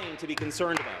they claim to be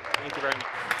concerned about. Thank you very much.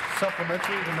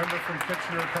 Supplementary, the member from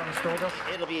Kitchener-Conestoga.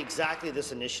 It'll be exactly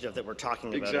this initiative that we're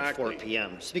talking about at 4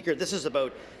 p.m. Speaker, this is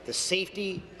about the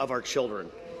safety of our children.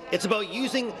 It's about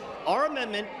using our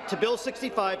amendment to Bill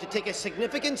 65 to take a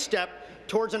significant step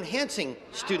towards enhancing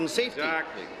student safety.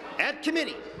 Exactly. At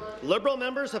committee, Liberal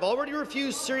members have already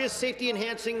refused serious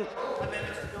safety-enhancing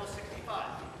amendments to Bill 65.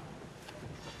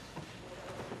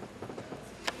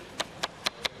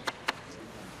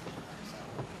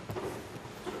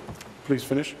 Please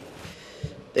finish.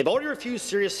 They've already refused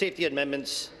serious safety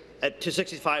amendments to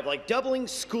 65, like doubling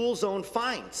school zone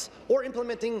fines or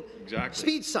implementing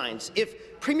speed signs.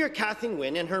 If Premier Kathleen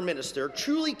Wynne and her minister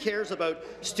truly cares about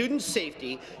student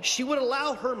safety, she would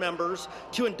allow her members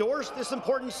to endorse this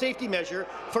important safety measure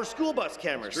for school bus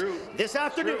cameras. This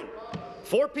afternoon,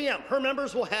 4 p.m., her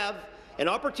members will have an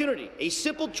opportunity, a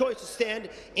simple choice to stand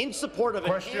in support of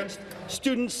enhanced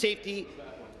student safety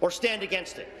or stand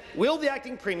against it. Will the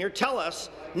acting premier tell us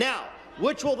now,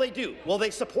 which will they do? Will they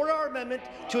support our amendment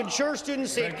to ensure student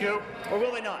safety, or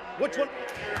will they not? Which one?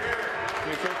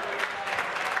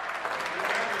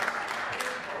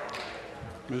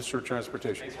 Minister of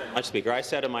Transportation. Thanks very much, Speaker. I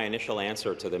said in my initial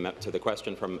answer to the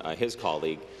question from his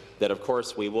colleague that, of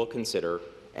course, we will consider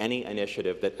any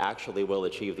initiative that actually will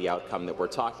achieve the outcome that we're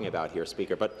talking about here,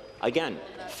 Speaker. But again,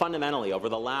 fundamentally, over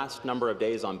the last number of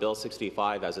days on Bill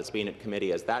 65, as it's been at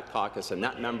committee, as that caucus and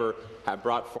that member have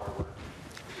brought forward.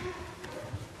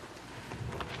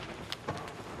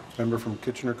 Member from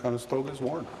Kitchener-Conestoga is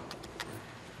warned.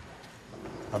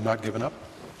 I'm not giving up.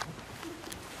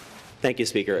 Thank you,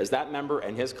 Speaker. As that member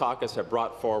and his caucus have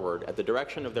brought forward, at the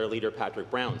direction of their leader,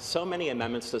 Patrick Brown, so many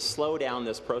amendments to slow down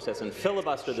this process and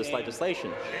filibuster this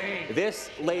legislation, this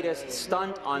latest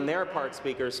stunt on their part,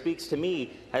 Speaker, speaks to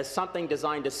me as something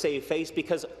designed to save face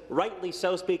because, rightly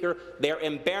so, Speaker, they're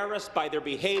embarrassed by their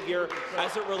behaviour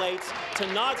as it relates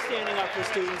to not standing up for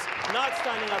students, not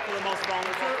standing up for the most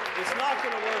vulnerable. It's not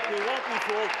going to work. We won't be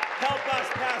fooled. Help us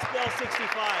pass Bill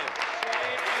 65.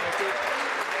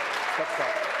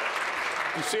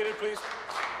 Be seated, please.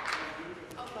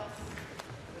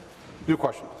 New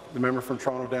question. The member from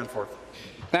Toronto Danforth.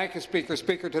 Thank you, Speaker.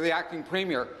 Speaker, to the acting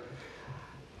premier.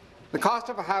 The cost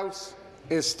of a house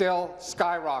is still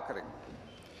skyrocketing.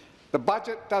 The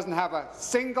budget doesn't have a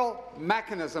single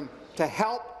mechanism to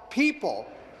help people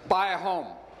buy a home.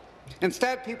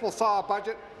 Instead, people saw a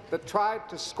budget that tried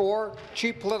to score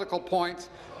cheap political points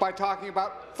by talking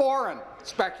about foreign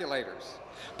speculators.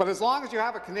 But as long as you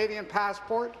have a Canadian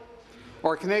passport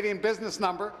or a Canadian business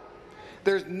number,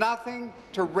 there's nothing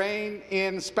to rein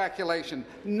in speculation,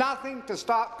 nothing to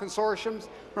stop consortiums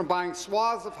from buying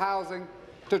swaths of housing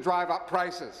to drive up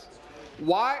prices.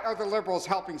 Why are the Liberals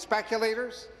helping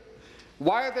speculators?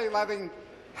 Why are they letting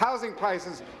housing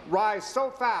prices rise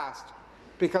so fast?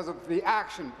 Because of the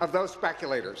action of those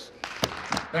speculators.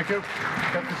 Thank you.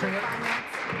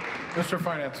 Mr.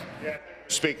 Finance.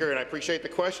 Speaker, and I appreciate the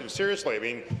question. Seriously, I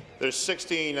mean, there's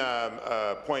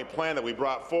 16-point plan that we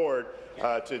brought forward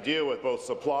to deal with both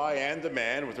supply and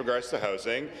demand with regards to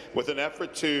housing, with an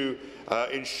effort to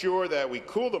ensure that we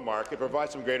cool the market, provide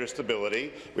some greater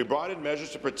stability. We brought in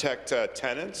measures to protect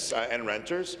tenants and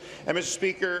renters. And, Mr.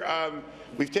 Speaker,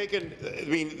 we've taken, I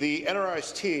mean, the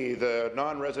NRST, the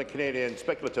non-resident Canadian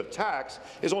speculative tax,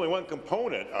 is only one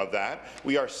component of that.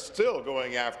 We are still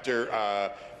going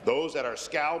after those that are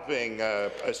scalping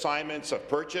assignments of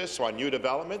purchase on new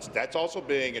developments. That's also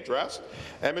being addressed.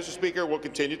 And, Mr. Speaker, we'll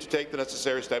continue to take the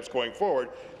necessary steps going forward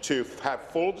to have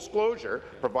full disclosure,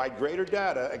 provide greater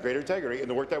data and greater integrity in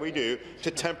the work that we do to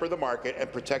temper the market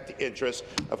and protect the interests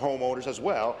of homeowners as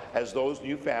well as those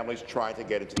new families trying to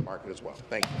get into the market as well.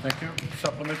 Thank you. Thank you.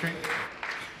 Supplementary.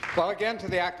 Well, again to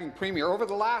the acting premier. Over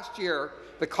the last year,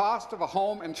 the cost of a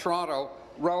home in Toronto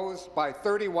rose by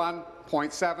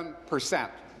 31.7%.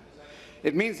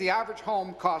 It means the average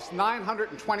home costs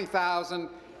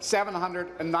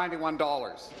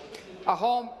 $920,791. A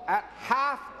home at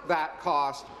half that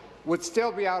cost would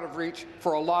still be out of reach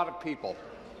for a lot of people.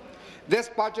 This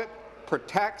budget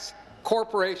protects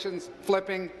corporations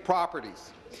flipping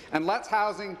properties and lets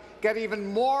housing get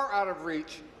even more out of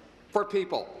reach for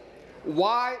people.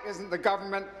 Why isn't the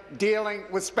government dealing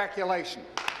with speculation?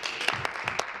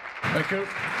 Thank you.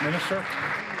 Minister.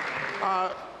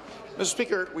 Mr.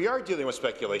 Speaker, we are dealing with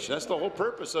speculation. That's the whole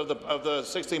purpose of the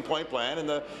 16-point plan and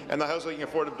the housing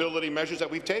affordability measures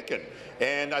that we've taken.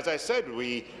 And as I said,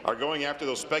 we are going after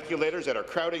those speculators that are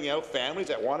crowding out families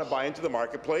that want to buy into the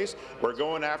marketplace. We're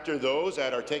going after those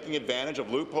that are taking advantage of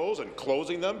loopholes and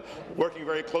closing them, working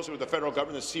very closely with the federal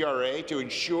government, the CRA, to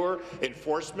ensure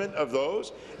enforcement of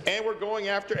those. And we're going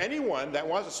after anyone that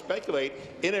wants to speculate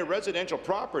in a residential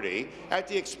property at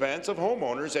the expense of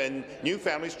homeowners and new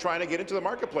families trying to get into the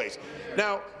marketplace.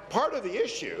 Now, part of the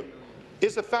issue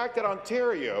is the fact that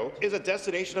Ontario is a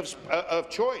destination of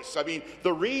choice. I mean,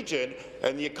 the region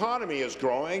and the economy is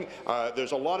growing.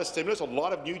 There's a lot of stimulus, a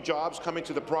lot of new jobs coming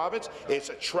to the province. It's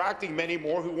attracting many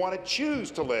more who want to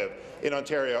choose to live in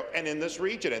Ontario and in this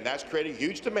region, and that's creating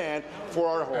huge demand for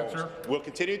our homes. We'll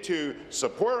continue to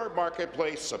support our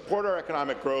marketplace, support our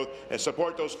economic growth, and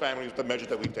support those families with the measures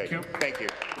that we've taken. Thank you.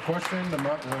 Question, the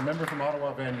member from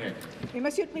Ottawa, Vanier.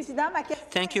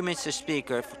 Thank you, Mr.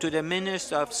 Speaker. To the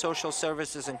Minister of Social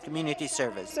Services and Community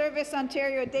Service. Service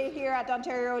Ontario Day here at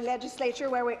Ontario Legislature,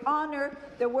 where we honour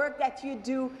the work that you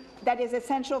do that is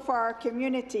essential for our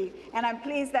community. And I'm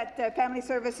pleased that Family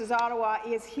Services Ottawa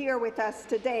is here with us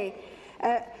today.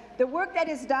 The work that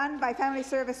is done by Family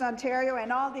Service Ontario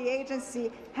and all the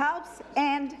agency helps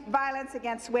end violence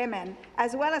against women,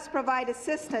 as well as provide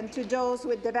assistance to those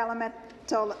with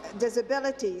developmental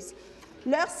disabilities.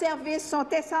 Leurs services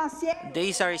sont essentiels.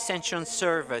 These are essential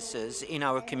services in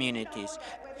our communities.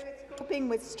 Coping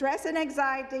with stress and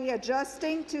anxiety,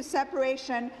 adjusting to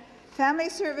separation, family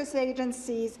service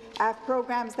agencies have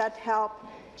programs that help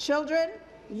children,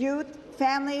 youth,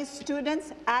 families,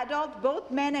 students, adults,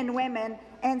 both men and women,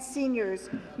 and seniors.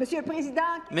 Monsieur le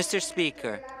Président, Mr.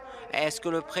 Speaker, est-ce que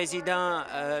le président,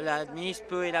 la ministre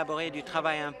peut élaborer du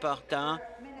travail important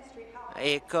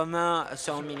et comment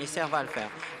son ministère va le faire?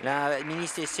 La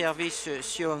ministre des Services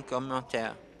sur un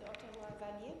commentaire.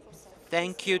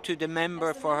 Thank you to the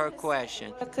member for her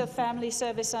question. The work of Family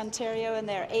Service Ontario and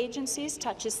their agencies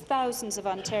touches thousands of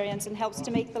Ontarians and helps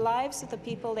to make the lives of the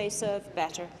people they serve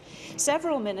better.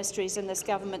 Several ministries in this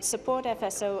government support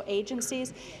FSO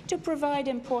agencies to provide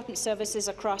important services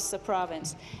across the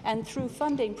province. And through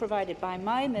funding provided by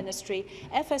my ministry,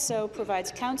 FSO provides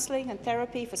counselling and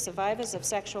therapy for survivors of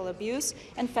sexual abuse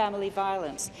and family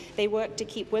violence. They work to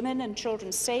keep women and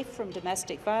children safe from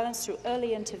domestic violence through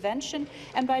early intervention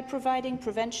and by providing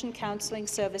prevention counselling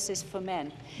services for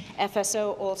men.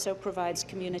 FSO also provides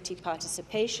community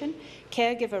participation,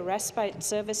 caregiver respite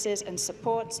services and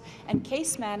supports, and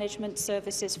case management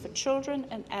services for children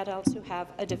and adults who have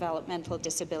a developmental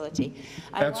disability.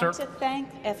 I want to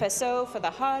thank FSO for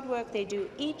the hard work they do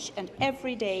each and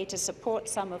every day to support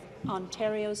some of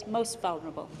Ontario's most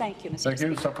vulnerable. Thank you, Mr.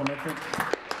 Speaker. Supplementary.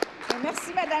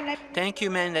 Thank you,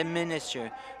 Madam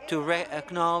Minister, to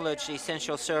acknowledge the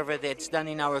essential service that's done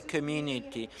in our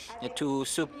community to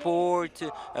support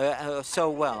so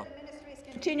well.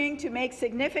 Continuing to make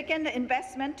significant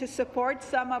investment to support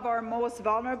some of our most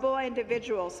vulnerable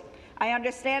individuals. I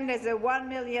understand there's a $1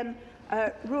 million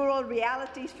Rural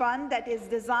Reality Fund that is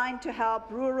designed to help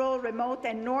rural, remote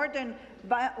and northern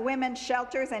women's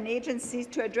shelters and agencies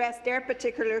to address their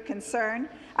particular concern.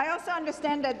 I also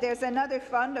understand that there's another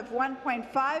fund of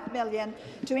 $1.5 million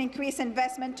to increase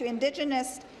investment to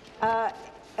Indigenous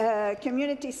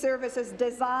community services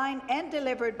designed and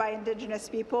delivered by Indigenous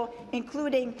people,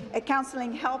 including a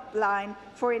counselling helpline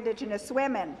for Indigenous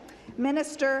women.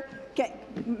 Mr.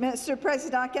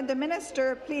 President, can the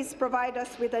minister please provide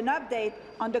us with an update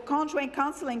on the conjoint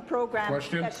counselling program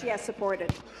that she has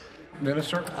supported?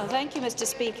 Minister. Thank you, Mr.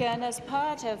 Speaker. And as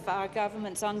part of our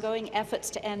government's ongoing efforts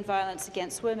to end violence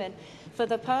against women, for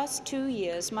the past 2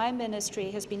 years, my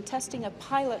ministry has been testing a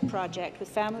pilot project with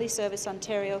Family Service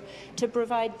Ontario to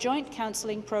provide joint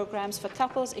counselling programs for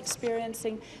couples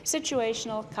experiencing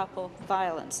situational couple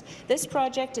violence. This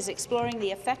project is exploring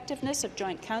the effectiveness of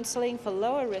joint counselling for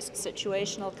lower-risk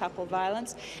situational couple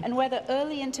violence and whether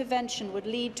early intervention would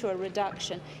lead to a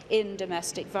reduction in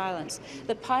domestic violence.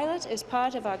 The pilot is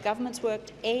part of our government's work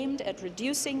aimed at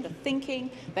reducing the thinking,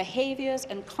 behaviours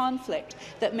and conflict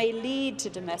that may lead to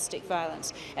domestic violence.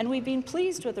 And we've been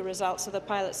pleased with the results of the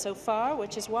pilot so far,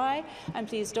 which is why I'm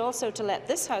pleased also to let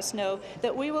this House know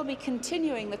that we will be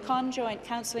continuing the conjoint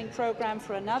counselling program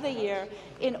for another year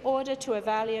in order to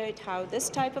evaluate how this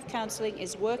type of counselling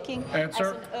is working as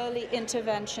an early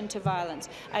intervention to violence.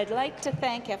 I'd like to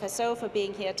thank FSO for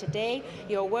being here today.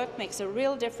 Your work makes a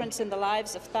real difference in the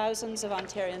lives of thousands of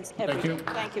Ontarians every day.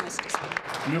 Thank you, Mr.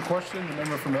 Speaker. New question, the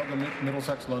member from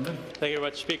Middlesex, London. Thank you very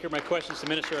much, Speaker. My question is to the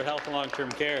Minister of Health and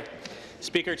Long-Term Care.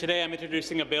 Speaker, today I'm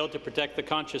introducing a bill to protect the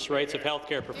conscious rights of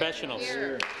healthcare professionals.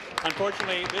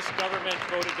 Unfortunately, this government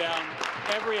voted down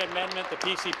every amendment the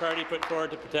PC party put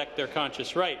forward to protect their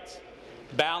conscious rights.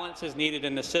 Balance is needed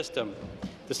in the system.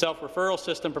 The self-referral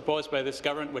system proposed by this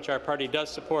government, which our party does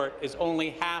support, is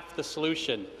only half the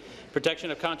solution.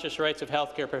 Protection of conscious rights of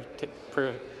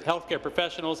healthcare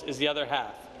professionals is the other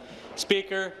half.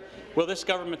 Speaker, will this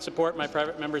government support my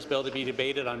private member's bill to be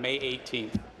debated on May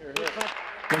 18th?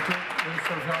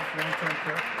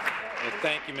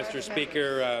 Thank you, Mr.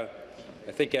 Speaker.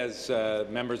 I think as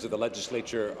members of the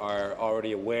legislature are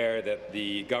already aware that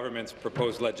the government's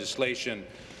proposed legislation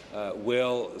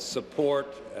will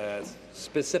support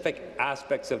specific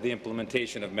aspects of the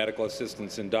implementation of medical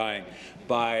assistance in dying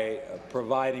by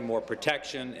providing more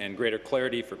protection and greater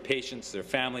clarity for patients, their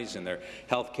families, and their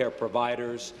health care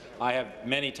providers. I have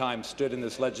many times stood in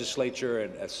this legislature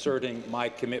and asserting my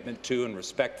commitment to and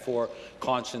respect for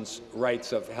conscience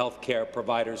rights of health care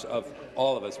providers, of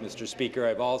all of us, Mr. Speaker.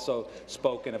 I've also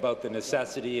spoken about the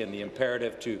necessity and the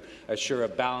imperative to assure a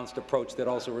balanced approach that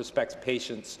also respects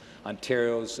patients,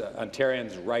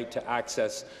 Ontarians' right to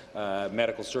access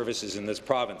medical services in this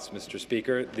province, Mr.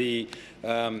 Speaker.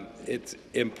 It's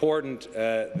important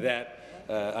that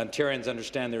Ontarians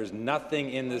understand there is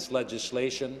nothing in this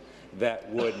legislation that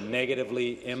would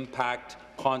negatively impact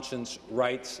conscience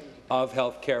rights of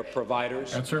healthcare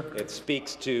providers. It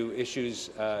speaks to issues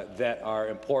that are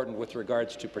important with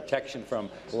regards to protection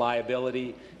from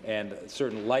liability and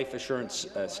certain life assurance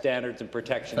standards and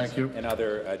protections and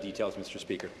other details, Mr.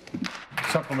 Speaker.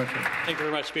 Supplementary. Thank you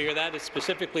very much, Speaker. That is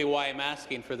specifically why I'm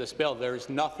asking for this bill. There is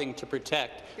nothing to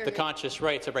protect the conscious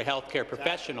rights of our healthcare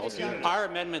professionals. Our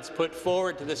amendments put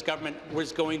forward to this government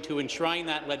was going to enshrine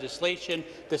that legislation.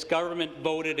 This government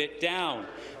voted it down.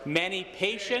 Many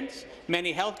patients,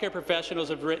 many healthcare professionals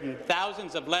have written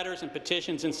thousands of letters and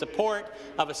petitions in support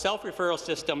of a self-referral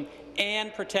system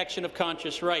and protection of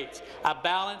conscious rights. A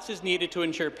balance is needed to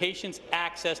ensure patients'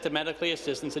 access to medical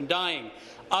assistance in dying.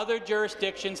 Other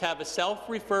jurisdictions have a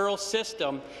self-referral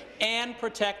system and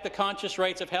protect the conscious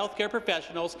rights of healthcare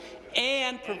professionals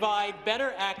and provide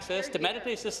better access to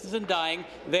medical assistance in dying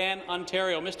than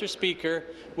Ontario. Mr. Speaker,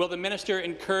 will the minister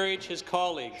encourage his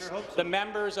colleagues, the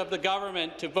members of the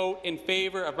government, to vote in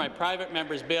favour of my private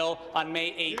member's bill on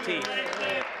May 18th?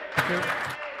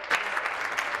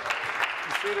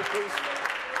 Seated, please.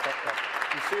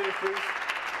 Seated, please.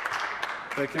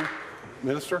 Thank you.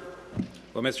 Minister.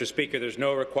 Well, Mr. Speaker, there's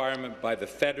no requirement by the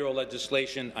federal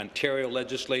legislation, Ontario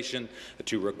legislation,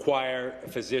 to require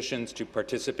physicians to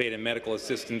participate in medical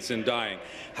assistance in dying.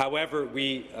 However,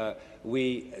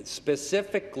 we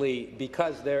specifically,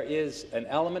 because there is an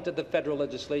element of the federal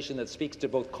legislation that speaks to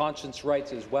both conscience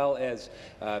rights as well as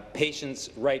patients'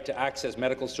 right to access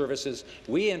medical services,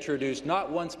 we introduced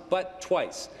not once but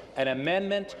twice an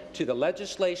amendment to the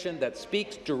legislation that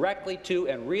speaks directly to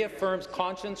and reaffirms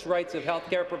conscience rights of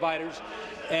healthcare providers.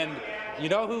 And you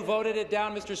know who voted it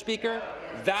down, Mr. Speaker?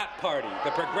 That party.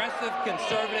 The Progressive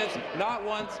Conservatives, not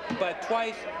once but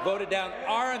twice, voted down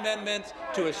our amendments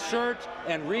to assert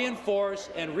and reinforce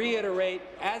and reiterate,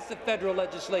 as the federal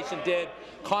legislation did,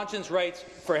 conscience rights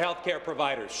for healthcare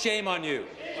providers. Shame on you.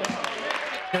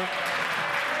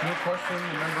 No question.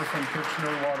 The member from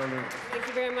Kitchener-Waterloo. Thank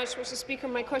you very much, Mr. Speaker.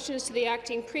 My question is to the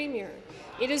Acting Premier.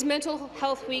 It is Mental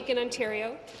Health Week in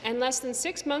Ontario, and less than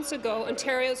 6 months ago,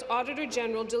 Ontario's Auditor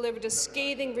General delivered a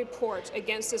scathing report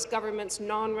against this government's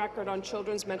non-record on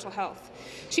children's mental health.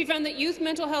 She found that youth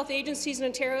mental health agencies in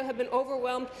Ontario have been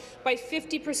overwhelmed by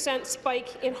 50%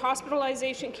 spike in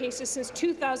hospitalization cases since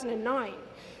 2009.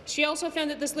 She also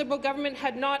found that this Liberal government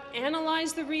had not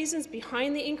analyzed the reasons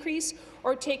behind the increase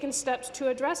or taken steps to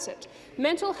address it.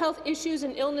 Mental health issues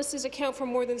and illnesses account for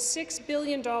more than $6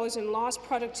 billion in lost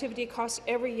productivity costs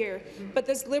every year, but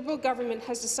this Liberal government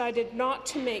has decided not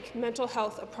to make mental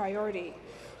health a priority.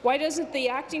 Why doesn't the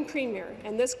Acting Premier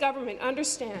and this government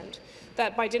understand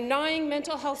that by denying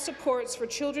mental health supports for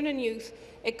children and youth,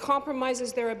 it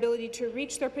compromises their ability to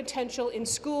reach their potential in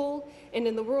school and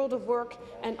in the world of work,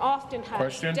 and often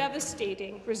has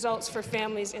devastating results for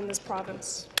families in this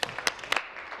province?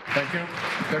 Thank you.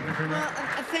 Deputy Premier.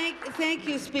 Thank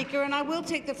you, Speaker. And I will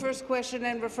take the first question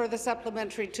and refer the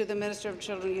supplementary to the Minister of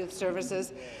Children and Youth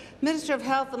Services. Minister of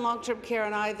Health and Long-Term Care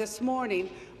and I this morning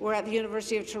were at the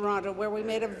University of Toronto, where we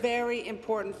made a very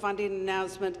important funding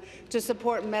announcement to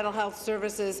support mental health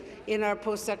services in our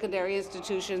post-secondary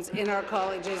institutions, in our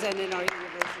colleges and in our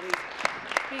universities.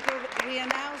 Speaker, we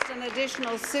announced an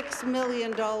additional $6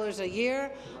 million a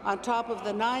year on top of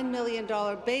the $9 million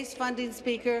base funding,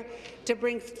 Speaker, to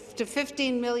bring to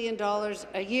 $15 million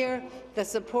a year the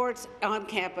supports on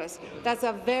campus. That's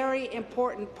a very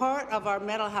important part of our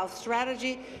mental health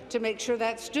strategy to make sure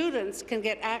that students can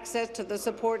get access to the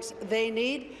supports they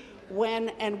need when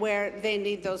and where they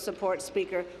need those supports,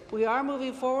 Speaker. We are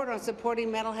moving forward on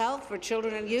supporting mental health for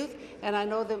children and youth, and I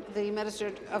know the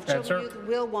Minister of Children and Youth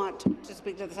will want to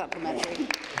speak to the supplementary.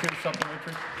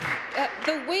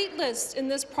 The wait lists in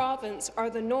this province are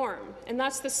the norm, and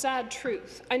that's the sad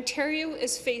truth. Ontario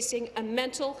is facing a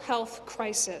mental health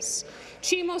crisis.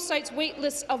 CHIMO cites wait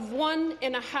lists of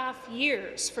 1.5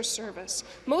 years for service.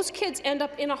 Most kids end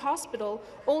up in a hospital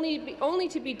only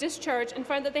to be discharged and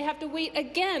find that they have to wait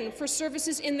again for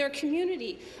services in their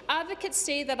community. Advocates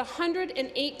say that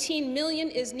 $118 million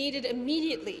is needed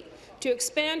immediately to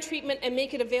expand treatment and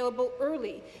make it available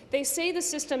early. They say the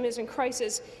system is in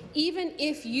crisis, even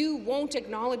if you won't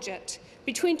acknowledge it.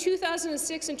 Between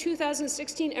 2006 and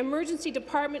 2016, emergency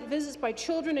department visits by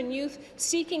children and youth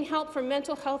seeking help for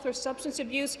mental health or substance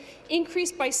abuse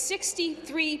increased by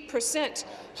 63%.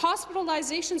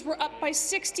 Hospitalizations were up by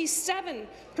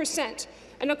 67%.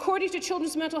 And according to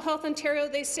Children's Mental Health Ontario,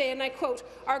 they say, and I quote,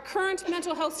 "Our current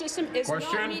mental health system is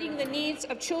not meeting the needs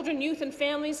of children, youth and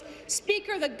families."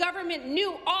 Speaker, the government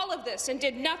knew all of this and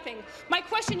did nothing. My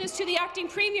question is to the acting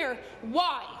premier,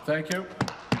 why? Thank you.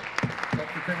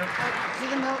 To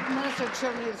the Minister of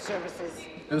Children and Youth Services.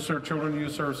 Minister of Children and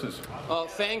Youth Services. Well,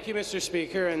 thank you, Mr.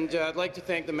 Speaker, and I'd like to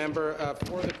thank the member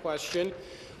for the question.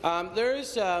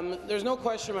 There's no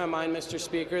question in my mind, Mr.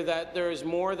 Speaker, that there is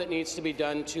more that needs to be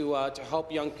done to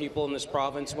help young people in this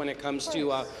province when it comes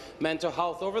to mental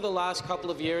health. Over the last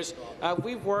couple of years,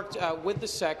 we've worked with the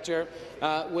sector,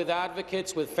 with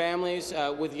advocates, with families,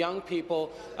 with young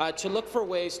people, to look for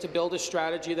ways to build a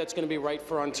strategy that's going to be right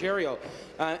for Ontario.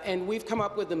 And we've come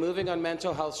up with the Moving on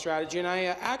Mental Health strategy, and I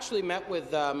actually met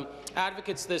with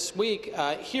advocates this week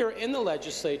here in the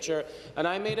legislature, and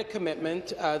I made a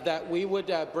commitment that we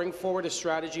would bring forward a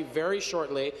strategy very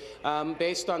shortly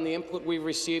based on the input we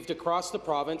received across the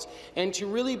province, and to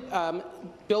really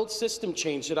build system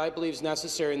change that I believe is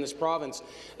necessary in this province.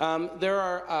 There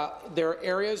are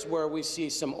areas where we see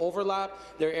some overlap.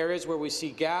 There are areas where we see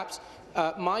gaps.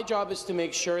 My job is to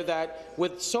make sure that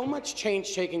with so much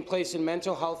change taking place in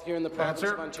mental health here in the province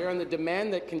of Ontario and the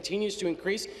demand that continues to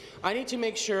increase, I need to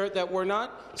make sure that we're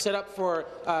not set up for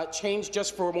change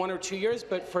just for 1 or 2 years,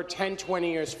 but for 10,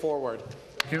 20 years forward.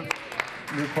 Thank you.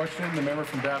 New question, the member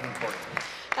from Davenport.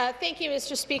 Thank you,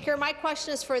 Mr. Speaker. My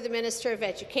question is for the Minister of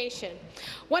Education.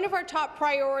 One of our top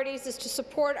priorities is to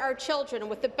support our children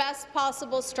with the best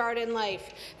possible start in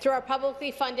life through our publicly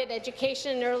funded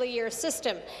education and early years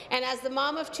system. And as the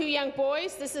mom of 2 young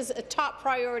boys, this is a top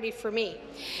priority for me.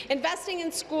 Investing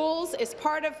in schools is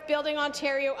part of building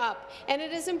Ontario up, and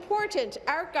it is important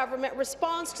our government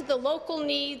responds to the local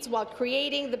needs while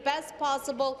creating the best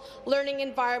possible learning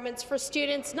environments for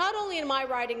students, not only in my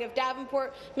riding of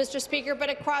Davenport, Mr. Speaker, but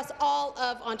across all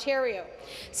of Ontario.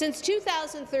 Since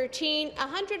 2013,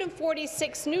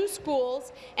 146 new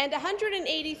schools and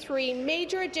 183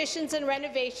 major additions and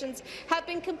renovations have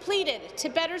been completed to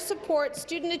better support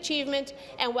student achievement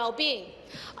and well-being.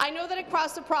 I know that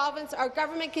across the province, our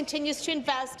government continues to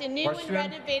invest in new and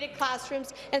renovated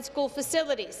classrooms and school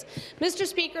facilities. Mr.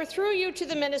 Speaker, through you to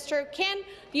the minister, can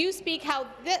you speak how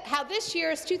this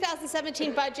year's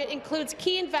 2017 budget includes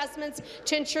key investments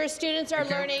to ensure students are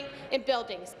learning in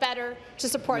buildings better to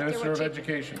support their achievement? Minister of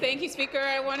Education. Thank you, Speaker.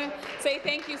 I want to say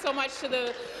thank you so much to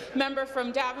the member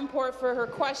from Davenport for her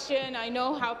question. I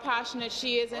know how passionate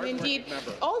she is, and indeed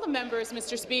all the members,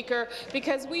 Mr. Speaker,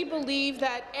 because we believe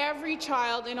that every child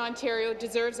in Ontario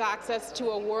deserves access to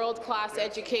a world-class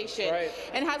education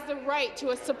and has the right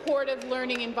to a supportive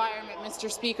learning environment,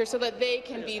 Mr. Speaker, so that they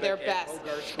can be their best.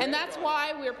 And that's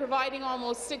why we're providing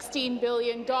almost $16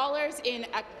 billion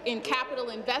in capital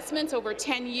investments over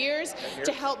 10 years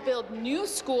to help build new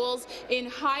schools in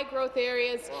high-growth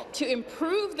areas, to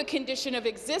improve the condition of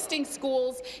existing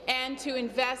schools, and to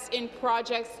invest in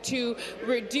projects to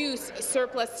reduce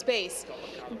surplus space.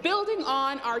 Building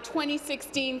on our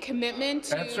 2016 commitment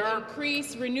to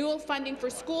increase renewal funding for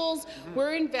schools,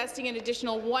 we're investing an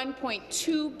additional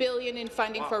 $1.2 billion in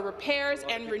funding for repairs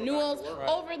and renewals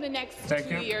over the next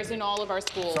 2 years in all of our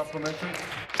schools. Supplementary.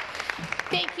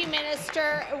 Thank you,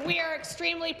 Minister. We are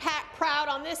extremely proud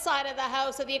on this side of the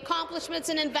House of the accomplishments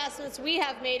and investments we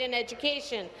have made in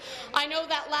education. I know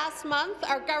that last month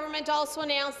our government also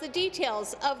announced the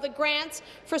details of the grants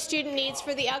for student needs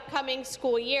for the upcoming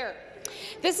school year.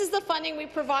 This is the funding we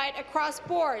provide across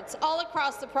boards, all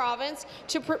across the province,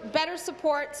 to better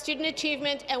support student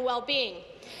achievement and well-being.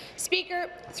 Speaker,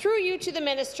 through you to the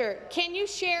minister, can you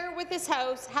share with this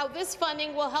House how this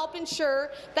funding will help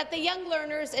ensure that the young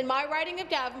learners in my riding of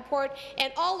Davenport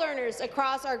and all learners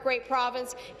across our great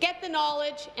province get the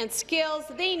knowledge and skills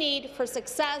they need for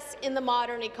success in the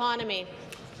modern economy?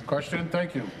 Question.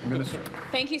 Thank you, Minister.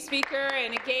 Thank you, Speaker.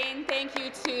 And again, thank you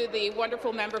to the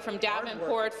wonderful member from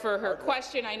Davenport for her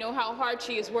question. I know how hard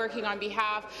she is working on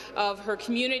behalf of her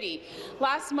community.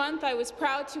 Last month, I was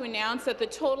proud to announce that the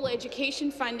total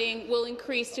education funding will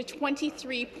increase to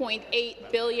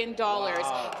 $23.8 billion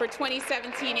for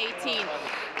 2017-18.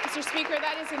 Mr. Speaker,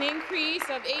 that is an increase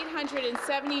of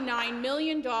 $879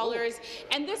 million,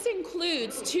 and this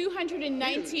includes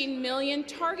 $219 million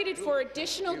targeted for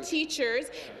additional teachers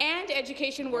and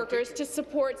education workers to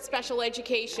support special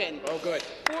education. Oh, good.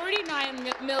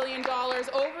 $49 million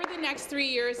over the next 3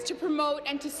 years to promote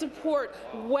and to support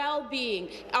well-being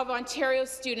of Ontario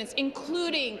students,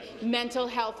 including mental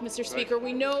health, Mr. Speaker.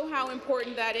 We know how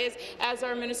important that is, as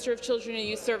our Minister of Children and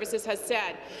Youth Services has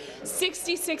said.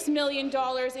 $66 million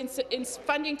in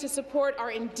funding to support our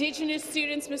Indigenous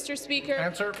students, Mr. Speaker.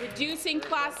 Answer. Reducing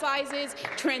class sizes,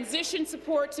 transition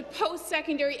support to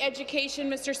post-secondary education,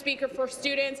 Mr. Speaker, for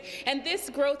students. And this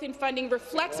growth in funding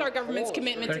reflects our government's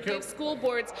commitment to give school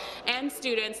boards and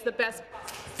students the best.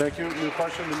 Thank you. New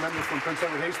question, the member from Prince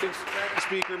Edward Hastings.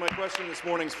 Speaker, my question this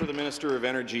morning is for the Minister of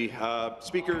Energy.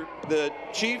 Speaker, the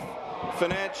Chief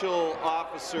Financial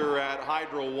Officer at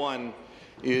Hydro One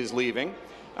is leaving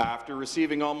after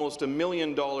receiving almost $1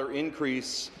 million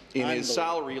increase in his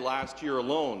salary last year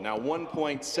alone. Now,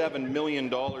 $1.7 million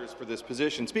for this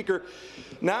position. Speaker,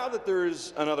 now that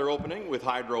there's another opening with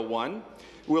Hydro One,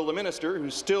 will the minister, who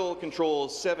still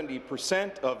controls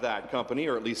 70% of that company,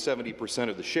 or at least 70%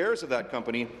 of the shares of that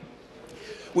company,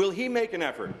 will he make an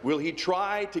effort? Will he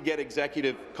try to get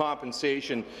executive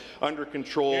compensation under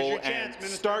control and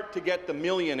start to get the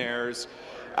millionaires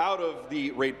out of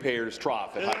the ratepayers'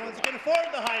 trough? They're the ones who can afford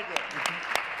the hydro.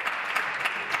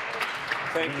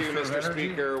 Thank you, Mr.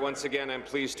 Speaker. Once again, I'm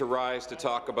pleased to rise to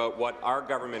talk about what our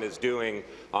government is doing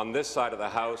on this side of the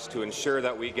House to ensure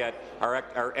that we get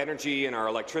our energy and our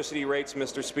electricity rates,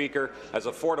 Mr. Speaker, as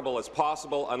affordable as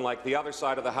possible, unlike the other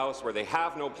side of the House where they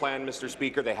have no plan, Mr.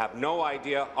 Speaker. They have no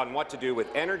idea on what to do with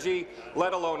energy,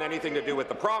 let alone anything to do with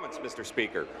the province, Mr.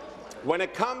 Speaker. When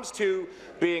it comes to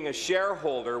being a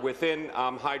shareholder within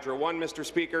Hydro One, Mr.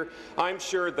 Speaker, I'm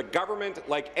sure the government,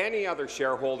 like any other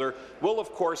shareholder, will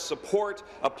of course support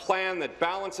a plan that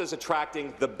balances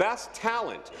attracting the best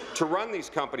talent to run these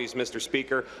companies, Mr.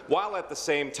 Speaker, while at the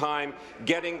same time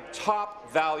getting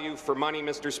top value for money,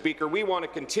 Mr. Speaker. We want to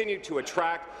continue to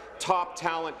attract top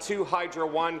talent to Hydro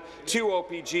One, to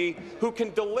OPG, who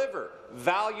can deliver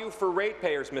value for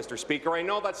ratepayers, Mr. Speaker. I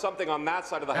know that's something on that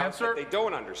side of the House that they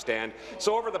don't understand.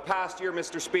 So over the past year,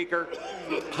 Mr. Speaker,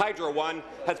 Hydro One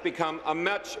has become a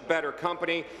much better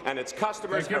company, and its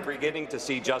customers are beginning to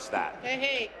see just that.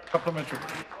 Supplementary.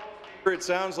 It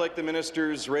sounds like the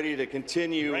minister's ready to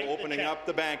continue opening up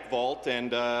the bank vault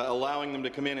and allowing them to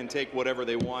come in and take whatever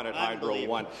they want at Hydro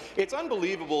One. It's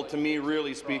unbelievable to me,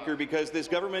 really, Speaker, because this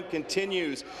government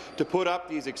continues to put up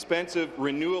these expensive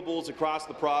renewables across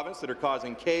the province that are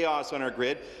causing chaos on our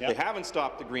grid. They haven't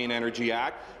stopped the Green Energy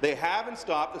Act. They haven't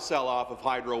stopped the sell-off of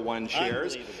Hydro One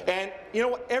shares. And, you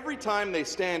know, every time they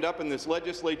stand up in this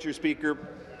legislature, Speaker,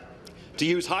 to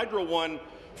use Hydro One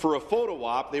for a photo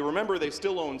op, they remember they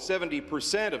still own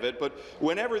 70% of it, but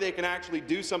whenever they can actually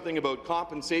do something about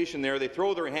compensation there, they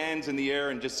throw their hands in the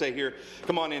air and just say, here,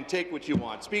 come on in, take what you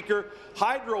want. Speaker,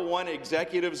 Hydro One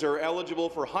executives are eligible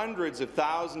for hundreds of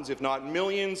thousands, if not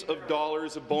millions of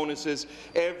dollars of bonuses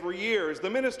every year. Is the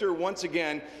minister once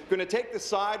again going to take the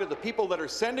side of the people that are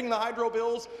sending the hydro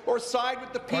bills, or side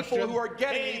with the people who are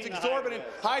getting these exorbitant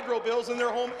hydro bills in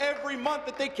their home every month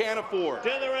that they can't afford?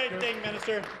 Do the right thing,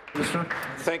 Minister.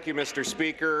 Thank you, Mr.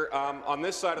 Speaker. On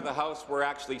this side of the House, we're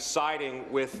actually siding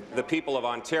with the people of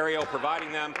Ontario, providing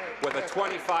them with a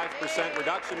 25%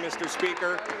 reduction, Mr.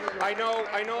 Speaker. I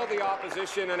know the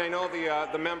opposition and I know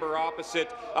the member opposite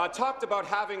talked about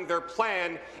having their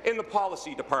plan in the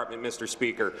policy department, Mr.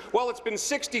 Speaker. Well, it's been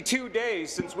 62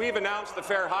 days since we've announced the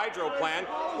Fair Hydro plan.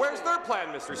 Where's their plan,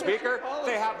 Mr. Speaker?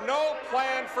 They have no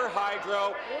plan for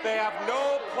hydro. They have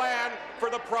no plan for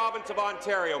the province of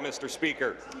Ontario, Mr.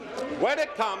 Speaker. When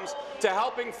it comes to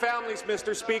helping families,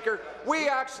 Mr. Speaker, we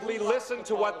actually listened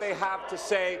to what they have to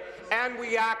say, and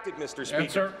we acted, Mr.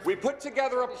 Speaker. We put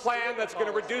together a plan that's going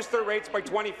to reduce their rates by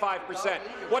 25%.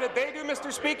 What did they do,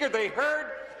 Mr. Speaker? They heard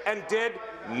and did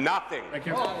nothing. Thank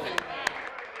you.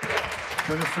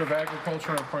 Minister of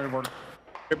Agriculture on a point of order.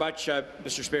 Very much,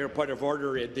 Mr. Speaker. Point of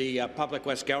order in the Public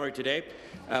West Gallery today.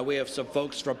 We have some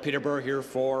folks from Peterborough here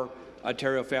for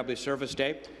Ontario Family Service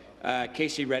Day.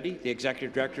 Casey Reddy, the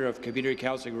Executive Director of Community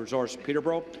Counselling Resource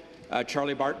Peterborough,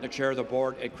 Charlie Martin, the Chair of the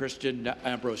Board, and Kristen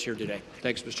Ambrose here today.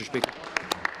 Thanks, Mr. Speaker.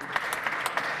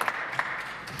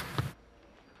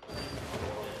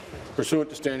 Pursuant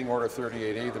to Standing Order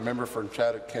 38A, the member for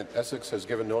Chatham-Kent Essex has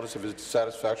given notice of his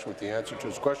dissatisfaction with the answer to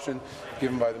his question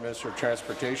given by the Minister of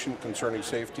Transportation concerning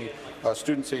safety,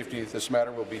 student safety. This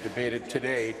matter will be debated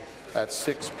today at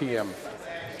 6 p.m.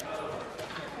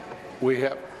 We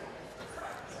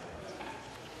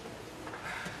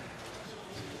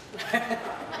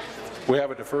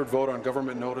have a deferred vote on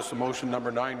government notice of motion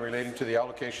number 9 relating to the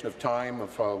allocation of time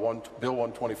of Bill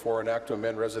 124, an act to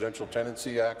amend Residential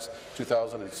Tenancy Acts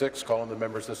 2006. Calling the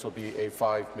members, this will be a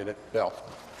 5-minute bell.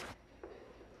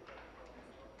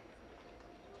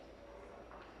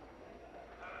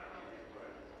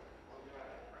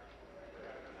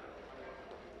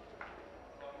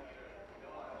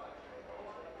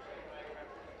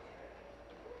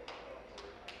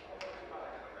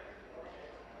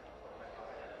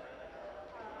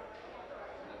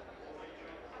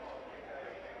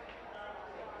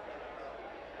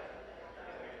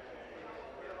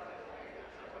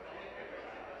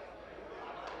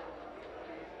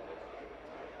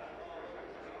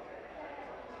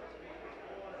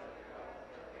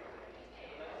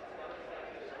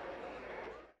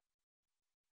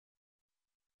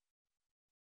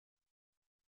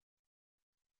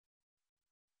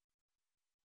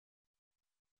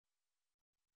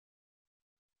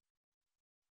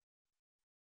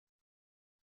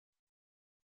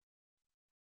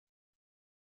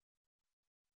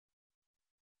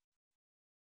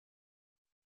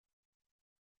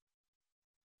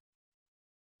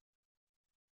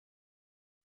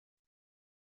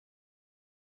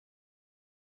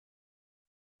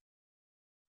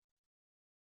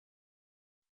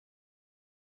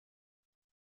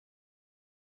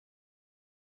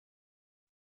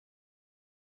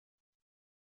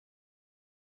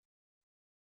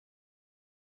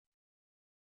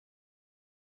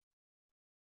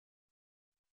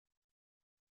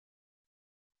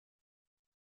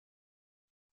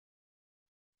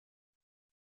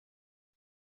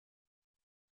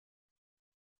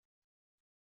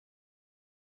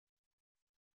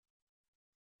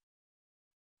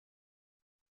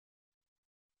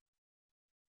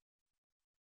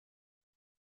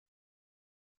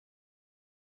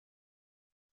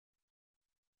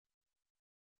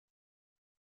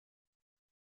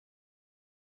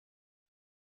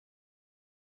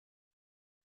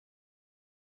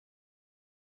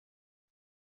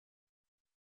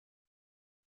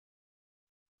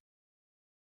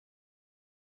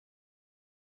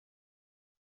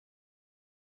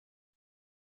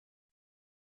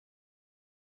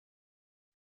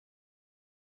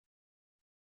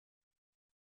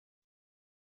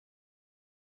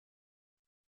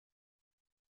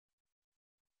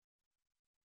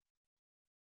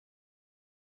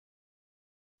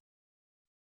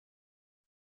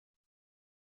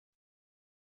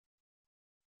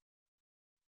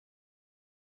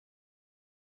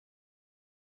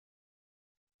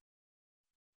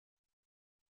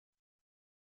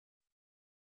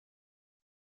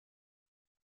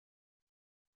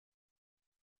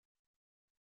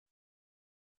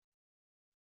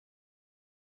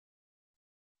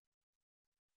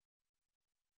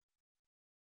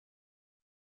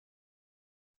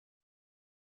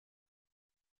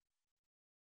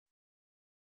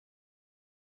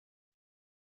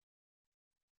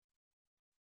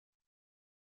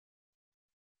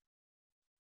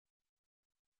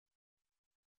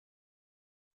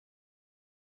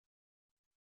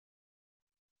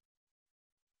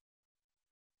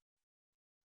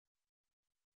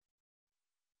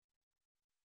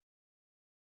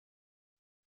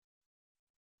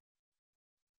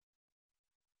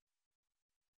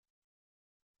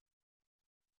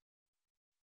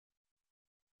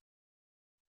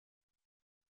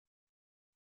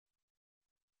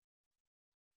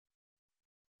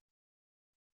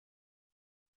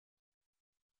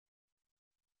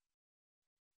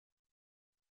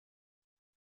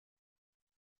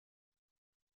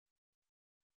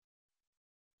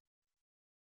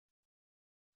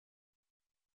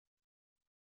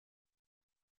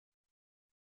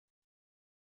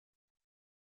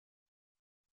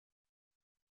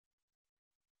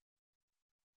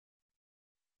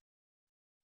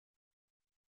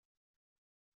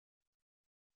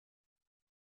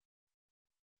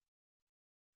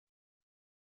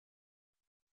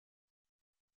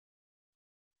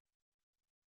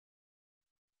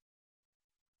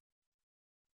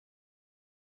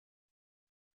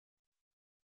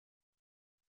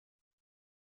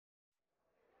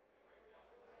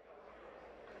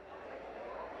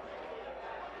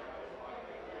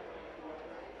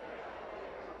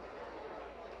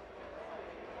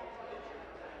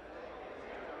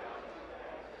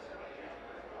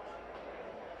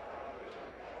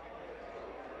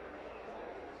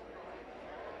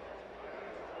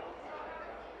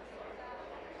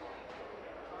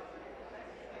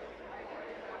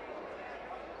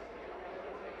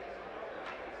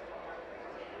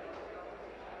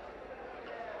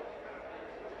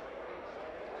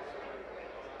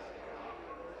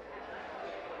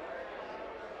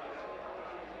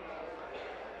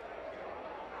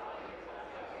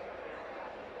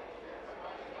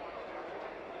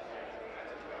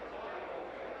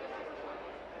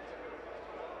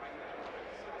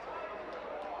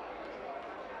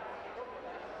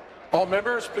 All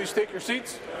members, please take your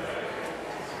seats.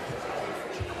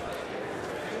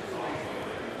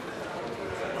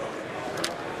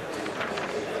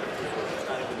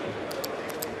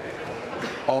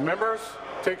 All members,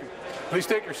 please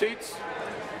take your seats.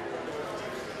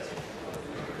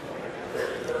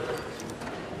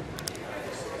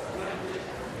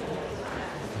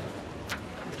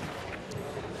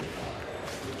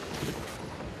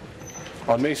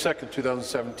 On May 2nd,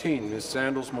 2017, Ms.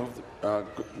 Sandals moved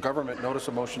Government Notice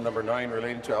of Motion number 9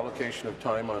 relating to allocation of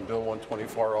time on Bill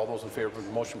 124. All those in favour of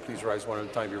the motion, please rise one at a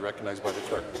time. Be recognized by the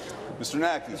clerk. Mr.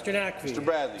 Naqvi. Mr. Naqvi. Mr.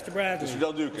 Bradley. Mr. Bradley. Mr.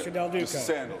 Del Duca. Mr. Del Duca. Mrs.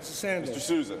 Sandals. Mrs. Sandals. Mr.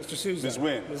 Sousa. Mr. Sousa. Ms.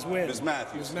 Wynne. Ms. Wynne. Ms.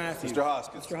 Matthews. Ms. Matthews. Mr.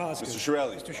 Hoskins. Mr. Hoskins. Mr.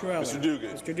 Shirelli. Mr. Shirelli. Mr.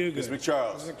 Dugan. Mr. Dugan. Ms.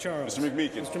 McCharles. Ms. McCharles. Mr.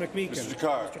 McMeekin. Mr. McMeekin. Mr.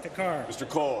 Takar. Mr. Takar. Mr.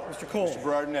 Cole. Mr. Cole. Mr.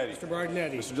 Berardinetti. Mr.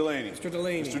 Berardinetti. Mr. Delaney. Mr.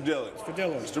 Delaney. Mr. Dillon. Mr.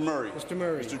 Dillon. Mr. Murray. Mr.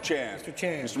 Murray. Mr. Chan. Mr.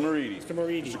 Chan. Mr. Moridi. Mr.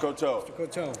 Moridi. Mr. Coteau. Mr.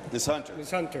 Coteau. Ms. Hunter.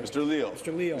 Ms. Hunter. Mr. Leal.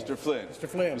 Mr. Leal. Mr. Flynn. Mr.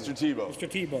 Flynn. Mr. Thibault. Mr.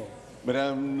 Thibault.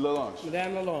 Madame Lalonde.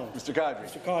 Madame Lalonde. Mr. Kadri.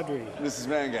 Mr. Caudry. Mrs.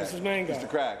 Mangat. Mrs. Mangat. Mr.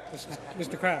 Crack.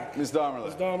 Mr. Crack. Ms. Domerla.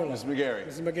 Ms. Domerla. Ms. McGarry.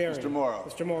 Mrs. McGarry. Mr. Morrow.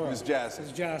 Mr. Morrow. Ms. Jassy.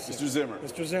 Ms. Jassy. Mr. Zimmer.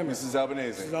 Mr. Zimmer. Mrs.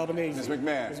 Albanese. Mrs. Albanese. Ms.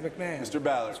 McMahon. Ms. McMahon. Mr.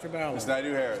 Ballard. Mr. Ballard. Ms.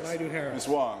 Naidu-Harris. Ms. Naidu-Harris. Ms.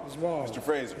 Wong. Ms. Wong. Mr.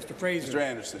 Fraser. Mr. Fraser. Mr.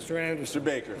 Anderson. Mr. Anderson. Mr.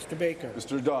 Baker. Mr. Baker.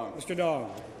 Mr. Dong. Mr.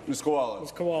 Dong. Ms. Koala.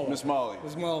 Ms. Koala. Miss Molly.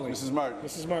 Ms. Molly. Mrs. Martin.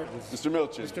 Mrs. Martin. Mr.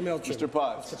 Milchin. Mr. Milchin. Mr.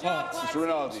 Potts. Mr. Potts. Mr.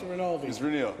 Rinaldi. Mr. Rinaldi. Ms.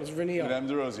 Renil. Ms. Renil. Madame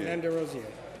De Rosier. Madame De Rosier.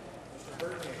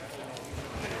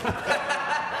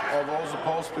 All those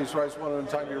opposed, please rise one at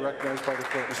a time. Be recognized by the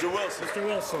clerk. Mr. Wilson. Mr.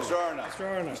 Wilson. Mr. Arnott. Mr.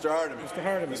 Arnott. Mr. Hardeman. Mr.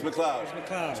 Hardeman. Ms. McLeod. Ms.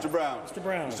 McLeod. Mr. Brown. Mr.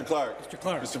 Brown. Mr. Clark. Mr.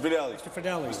 Clark. Mr. Fidelli. Mr.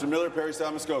 Fidelli. Mr. Miller, Perry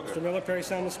Salmuskoka. Mr. Miller, Perry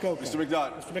Salmuskoka. Mr.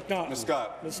 McNaughton. Mr. McNaughton. Ms.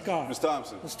 Scott. Ms. Scott. Ms.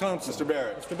 Thompson. Ms. Thompson. Mr.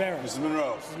 Barrett. Mr. Barrett. Mrs.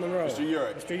 Monroe. Mrs. Monroe. Mr.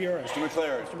 Urick. Mr. Urick. Mr.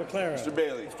 McLaren. Mr. McLaren. Mr.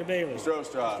 Bailey. Mr. Bailey. Mr.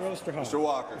 Osterhoff. Mr. Osterhoff. Mr.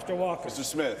 Walker. Mr. Walker. Mr.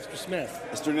 Smith. Mr. Smith.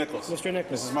 Mr. Nichols. Mr.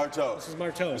 Nichols. Mrs. Marteau. Mrs.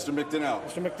 Marteau. Mr. McDonnell.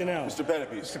 Mr. McDonnell. Mr.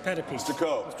 Pettipies. Mr. Pettipies. Mr.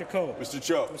 Coe. Mr. Coe. Mr.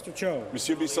 Cho. Mr. Cho.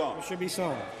 Monsieur Bisson. Mr.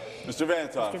 Bisson. Mr.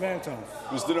 Vantoff. Mr.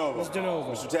 Vantoff. Ms. DeNovo. Ms.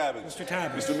 DeNovo. Mr. Tabbins. Mr.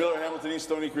 Tabbins. Mr. Miller, Hamilton East,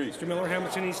 Stony Creek. Mr. Miller,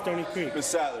 Hamilton East, Stony Creek. Ms.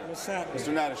 Sattler. Ms. Sattler.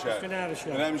 Mr. Natashak. Mr.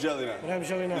 Natashak. Madame Gelina. Madame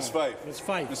Gelina. Ms. Fife. Ms.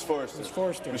 Fife. Ms. Forster. Ms.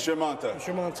 Forster. Mr. Monta.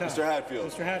 Mr. Monta. Mr. Hatfield.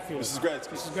 Mr. Hatfield. Mrs.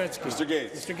 Gretzky. Mrs. Gretzky. Mr.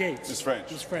 Gates. Mr. Gates. Ms.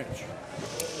 French. Ms. French.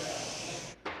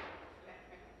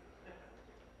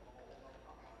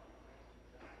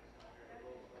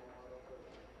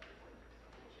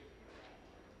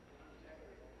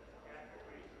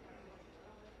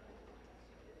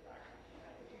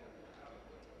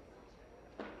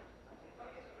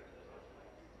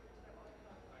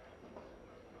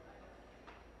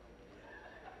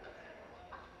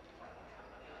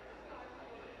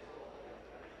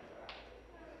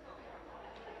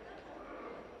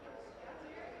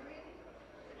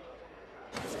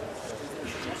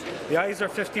 The ayes are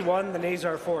 51, the nays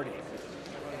are 40.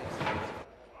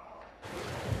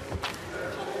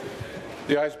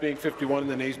 The ayes being 51 and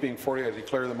the nays being 40, I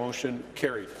declare the motion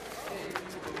carried.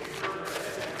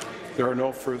 There are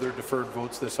no further deferred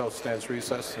votes. This House stands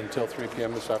recessed until 3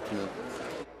 p.m. this afternoon.